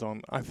depends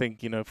on, I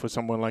think, for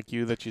someone like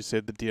you that you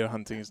said the deer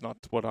hunting is not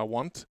what I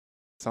want.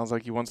 Sounds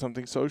like you want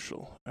something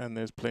social, and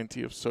there's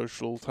plenty of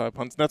social type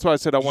hunts. That's why I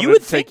said I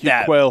wanted to take you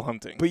quail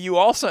hunting. But you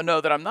also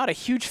know that I'm not a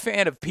huge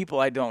fan of people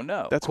I don't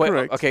know. That's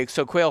correct. Okay,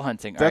 so quail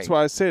hunting. That's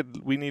why I said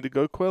we need to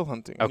go quail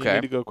hunting. Okay.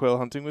 You need to go quail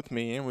hunting with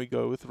me, and we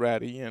go with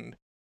Ratty and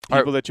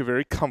people that you're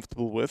very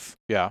comfortable with.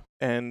 Yeah.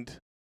 And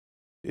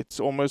it's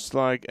almost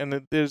like,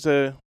 and there's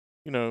a,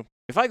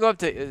 If I go up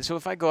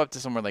to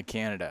somewhere like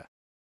Canada,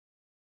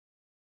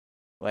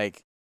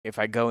 like if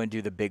I go and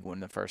do the big one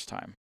the first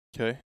time.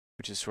 Okay.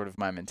 Which is sort of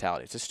my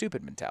mentality. It's a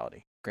stupid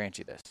mentality. Grant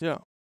you this. Yeah.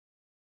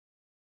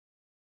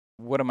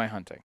 What am I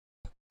hunting?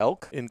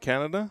 Elk? In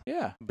Canada?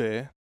 Yeah.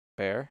 Bear.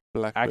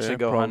 Black bear, Actually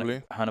go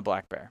probably. hunt a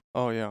black bear.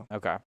 Oh, yeah.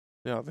 Okay.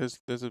 Yeah,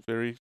 there's a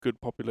very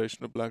good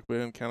population of black bear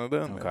in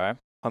Canada. And Okay.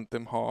 Hunt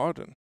them hard,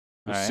 and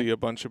you'll All right. see a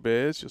bunch of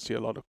bears. You'll see a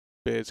lot of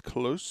bears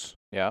close.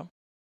 Yeah.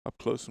 Up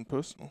close and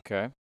personal.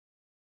 Okay.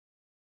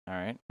 All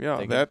right.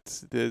 Yeah,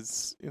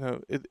 there's,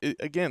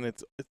 again,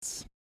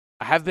 it's.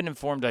 I have been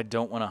informed I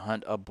don't want to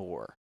hunt a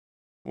boar.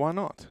 Why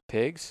not?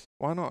 Pigs?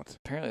 Why not?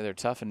 Apparently they're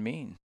tough and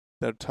mean.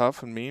 They're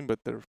tough and mean, but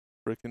they're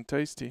freaking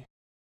tasty.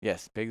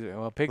 Yes, pigs.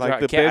 Pigs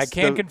Like are. I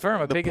can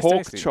confirm a pig is tasty. The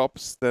pork tasty.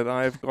 chops that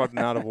I've gotten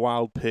out of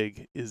wild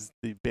pig is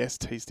the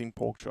best tasting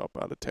pork chop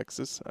out of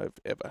Texas I've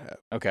ever had.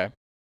 Okay.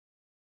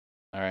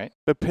 All right.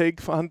 The pig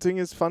hunting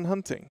is fun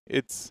hunting.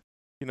 It's,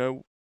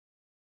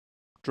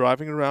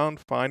 driving around,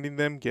 finding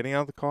them, getting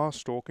out of the car,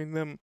 stalking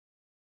them,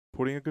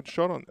 putting a good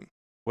shot on them.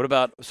 What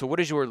about? So, what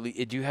is your?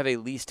 Do you have a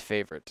least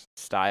favorite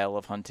style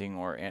of hunting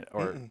or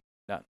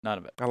none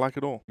of it? I like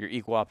it all. Your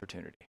equal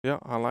opportunity. Yeah,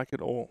 I like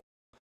it all.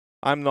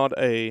 I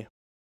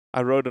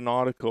wrote an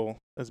article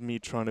as me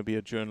trying to be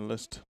a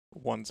journalist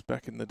once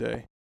back in the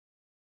day.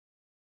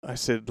 I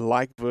said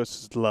like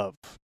versus love.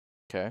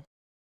 Okay.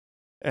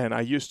 And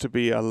I used to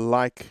be a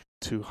like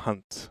to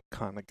hunt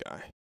kind of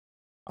guy,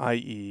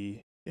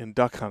 i.e. in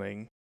duck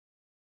hunting.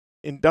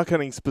 In duck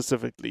hunting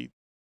specifically,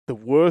 the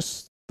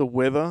worse the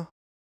weather,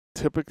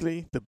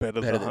 typically, the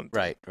better the hunt.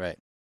 Right.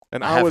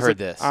 And I have heard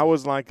this. I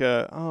was like,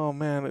 oh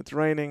man, it's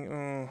raining.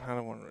 I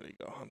don't want to really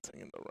go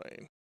hunting in the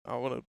rain. I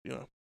want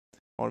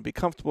to be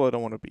comfortable. I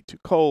don't want to be too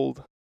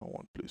cold. I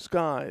want blue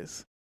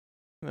skies.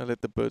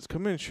 Let the birds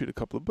come in, shoot a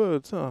couple of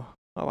birds. Oh,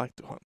 I like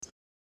to hunt.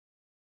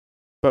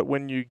 But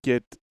when you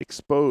get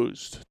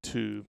exposed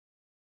to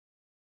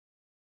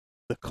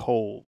the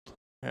cold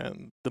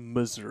and the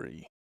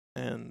misery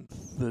and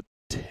the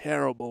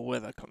terrible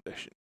weather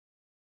condition,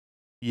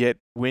 yet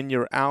when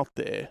you're out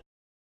there,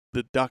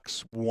 the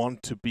ducks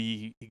want to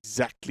be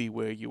exactly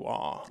where you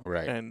are.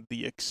 Right. And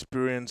the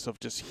experience of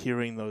just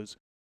hearing those,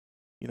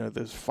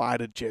 those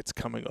fighter jets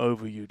coming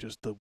over you, just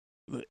the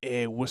the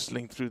air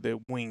whistling through their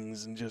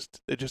wings, and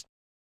they're just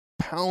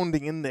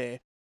pounding in there,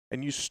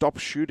 and you stop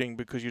shooting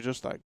because you're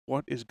just like,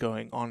 what is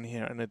going on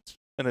here? And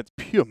it's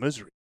pure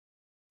misery.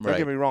 Don't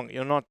get me wrong,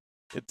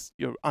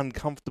 you're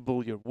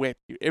uncomfortable, you're wet,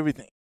 you're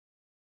everything.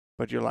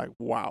 But you're like,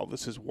 wow,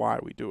 this is why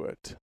we do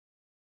it.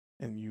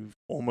 And you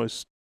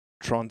almost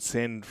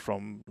transcend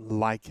from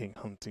liking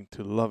hunting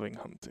to loving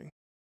hunting.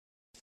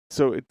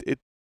 So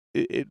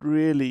it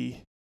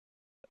really,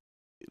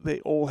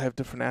 they all have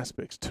different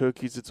aspects.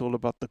 Turkeys, it's all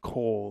about the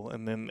call,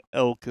 and then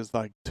elk is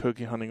like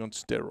turkey hunting on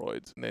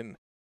steroids, and then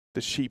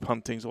the sheep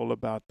hunting is all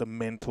about the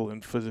mental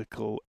and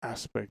physical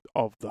aspect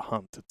of the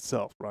hunt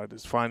itself, right?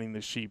 It's finding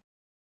the sheep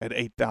at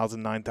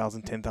 8,000,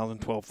 9,000, 10,000,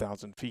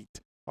 12,000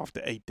 feet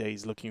after 8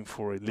 days looking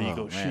for a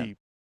legal sheep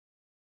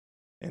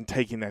and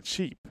taking that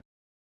sheep.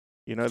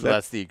 You know, so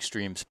that's the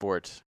extreme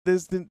sport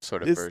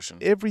sort of version.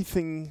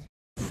 Everything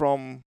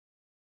from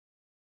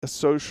a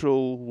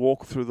social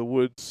walk through the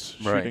woods,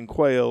 shooting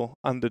quail,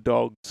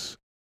 underdogs,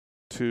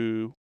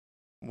 to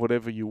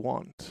whatever you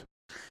want.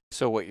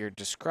 So what you're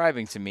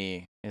describing to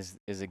me is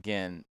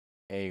again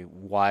a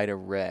wide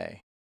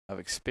array of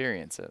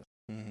experiences.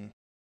 Mm-hmm.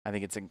 I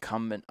think it's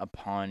incumbent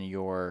upon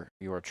your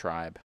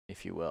tribe,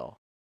 if you will,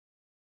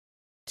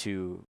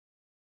 to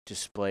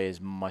display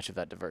as much of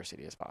that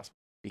diversity as possible,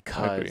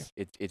 because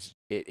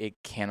it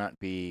cannot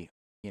be,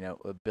 you know,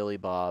 a Billy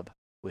Bob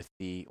with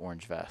the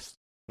orange vest,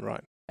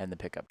 right, and the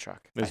pickup truck.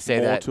 There's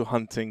more to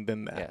hunting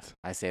than that. Yes,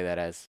 I say that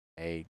as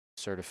a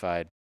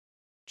certified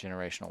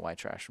generational white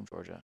trash from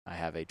Georgia. I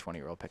have a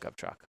 20-year-old pickup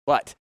truck,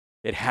 but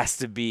there has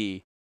to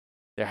be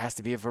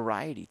a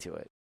variety to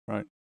it,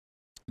 right?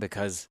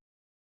 Because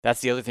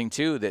that's the other thing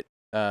too, that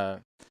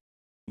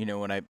you know,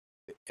 when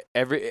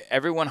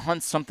everyone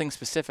hunts something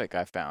specific.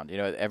 I found, you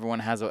know, everyone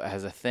has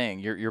a thing.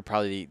 You're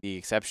probably the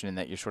exception in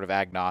that you're sort of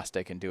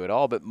agnostic and do it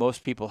all, but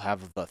most people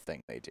have the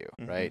thing they do,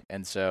 mm-hmm. right?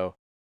 And so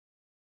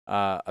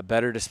a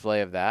better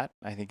display of that,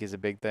 I think, is a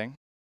big thing.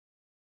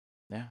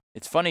 Yeah,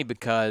 it's funny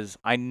because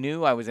I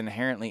knew I was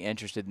inherently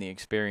interested in the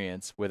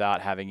experience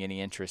without having any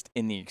interest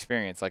in the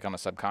experience, like on a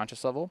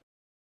subconscious level.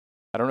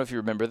 I don't know if you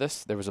remember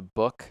this. There was a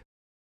book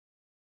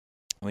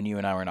when you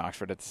and I were in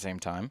Oxford at the same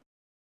time.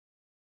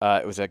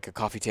 It was like a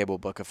coffee table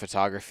book of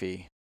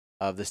photography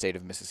of the state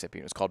of Mississippi.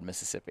 It was called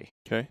Mississippi.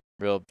 Okay.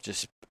 Real,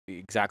 just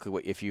exactly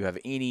what, if you have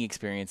any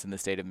experience in the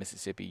state of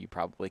Mississippi, you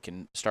probably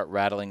can start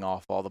rattling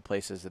off all the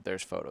places that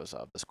there's photos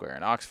of. The square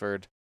in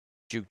Oxford,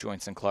 juke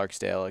joints in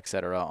Clarksdale, et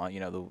cetera, on, you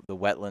know, the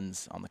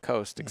wetlands on the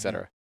coast, et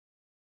cetera.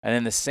 Mm-hmm. And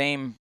then the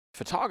same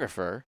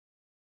photographer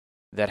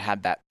that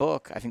had that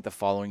book, I think the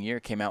following year,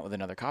 came out with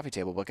another coffee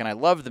table book. And I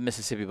loved the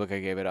Mississippi book. I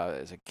gave it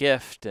as a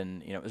gift,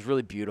 and, you know, it was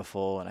really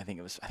beautiful. And I think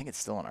it's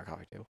still on our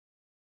coffee table.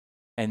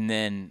 And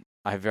then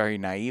I very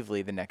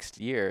naively, the next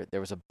year,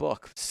 there was a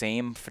book,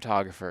 same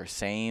photographer,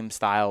 same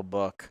style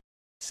book,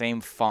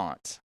 same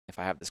font, if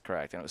I have this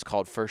correct. And it was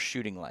called First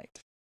Shooting Light.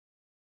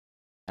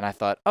 And I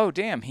thought, oh,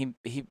 damn, he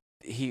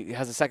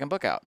has a second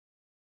book out.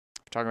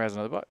 Photographer has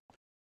another book.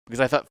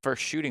 Because I thought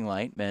First Shooting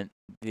Light meant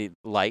the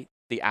light,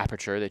 the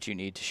aperture that you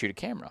need to shoot a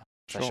camera.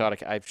 Sure.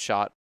 I've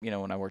shot, you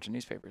know, when I worked in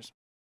newspapers.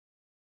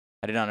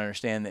 I did not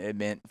understand that it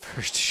meant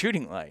First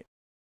Shooting Light.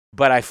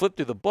 But I flipped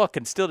through the book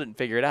and still didn't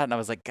figure it out. And I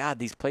was like, God,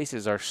 these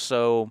places are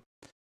so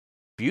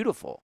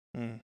beautiful.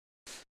 Mm.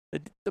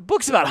 The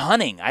book's about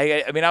hunting.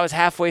 I mean, I was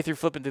halfway through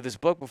flipping through this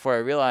book before I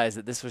realized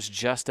that this was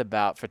just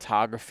about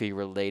photography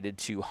related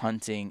to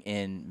hunting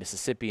in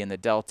Mississippi and the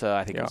Delta.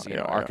 I think it was,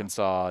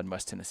 Arkansas and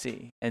West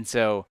Tennessee. And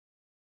so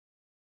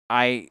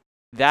I'm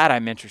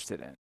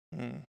interested in.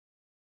 Mm.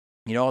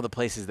 You know, all the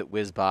places that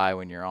whiz by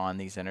when you're on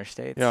these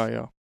interstates?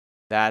 Yeah.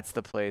 That's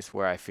the place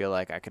where I feel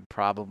like I could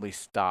probably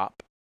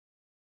stop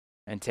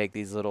and take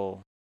these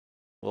little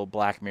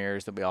black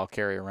mirrors that we all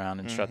carry around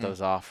and shut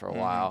those off for a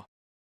while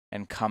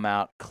and come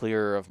out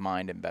clearer of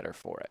mind and better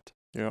for it.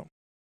 Yeah.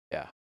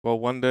 Well,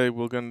 one day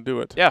we're going to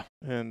do it. Yeah.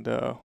 And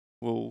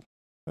we'll,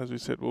 as we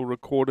said, we'll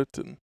record it,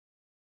 and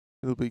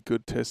it'll be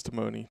good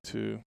testimony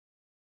to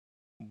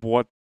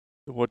what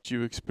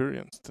you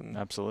experienced, and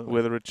absolutely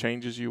whether it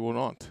changes you or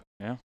not.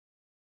 Yeah.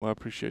 Well, I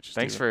appreciate you.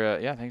 Thanks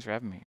Steven. thanks for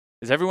having me.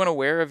 Is everyone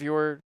aware of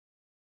your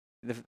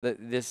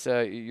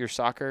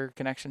soccer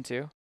connection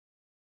too?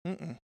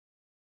 Mm-mm.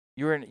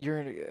 You're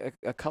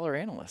a color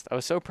analyst. I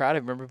was so proud. I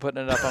remember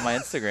putting it up on my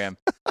Instagram.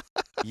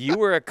 You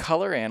were a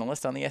color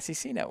analyst on the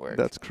SEC network.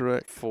 That's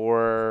correct.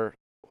 For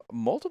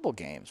multiple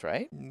games,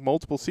 right?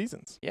 Multiple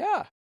seasons.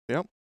 Yeah.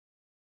 Yep.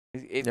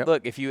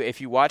 Look, if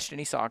you watched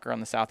any soccer on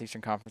the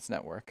Southeastern Conference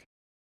Network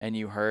and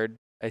you heard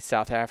a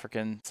South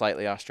African,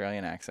 slightly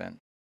Australian accent,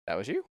 that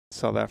was you.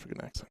 South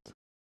African accent.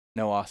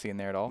 No Aussie in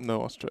there at all?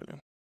 No Australian.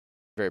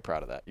 Very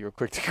proud of that. You were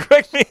quick to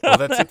correct me. Well,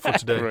 that's it for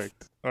today.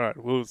 Correct. All right,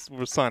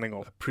 we're signing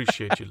off.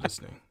 Appreciate you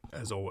listening,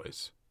 as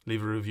always.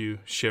 Leave a review,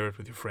 share it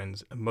with your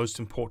friends, and most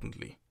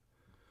importantly,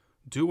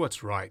 do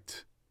what's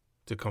right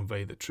to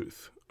convey the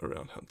truth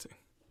around hunting.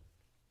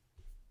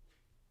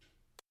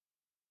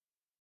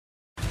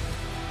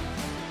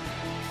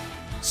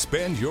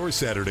 Spend your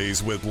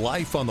Saturdays with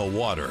life on the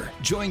water.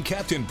 Join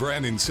Captain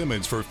Brandon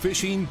Simmons for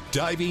fishing,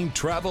 diving,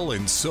 travel,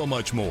 and so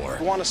much more.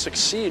 You want to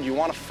succeed, you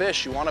want to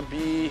fish, you want to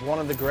be one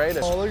of the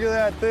greatest. Oh, look at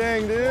that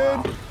thing,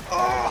 dude.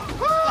 Wow.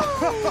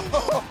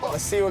 Oh.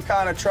 Let's see what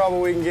kind of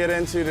trouble we can get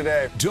into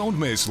today. Don't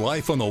miss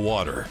Life on the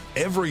Water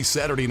every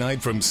Saturday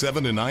night from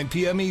 7 to 9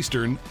 p.m.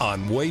 Eastern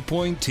on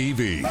Waypoint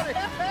TV.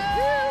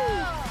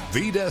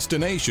 The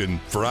destination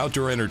for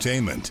outdoor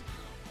entertainment.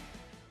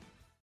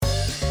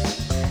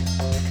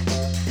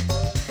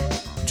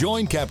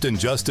 Join Captain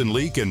Justin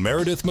Leake and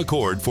Meredith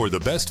McCord for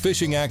the best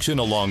fishing action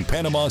along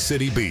Panama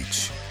City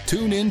Beach.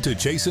 Tune in to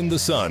Chasing the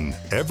Sun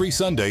every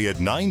Sunday at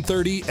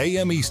 9:30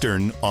 a.m.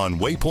 Eastern on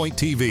Waypoint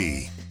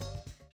TV.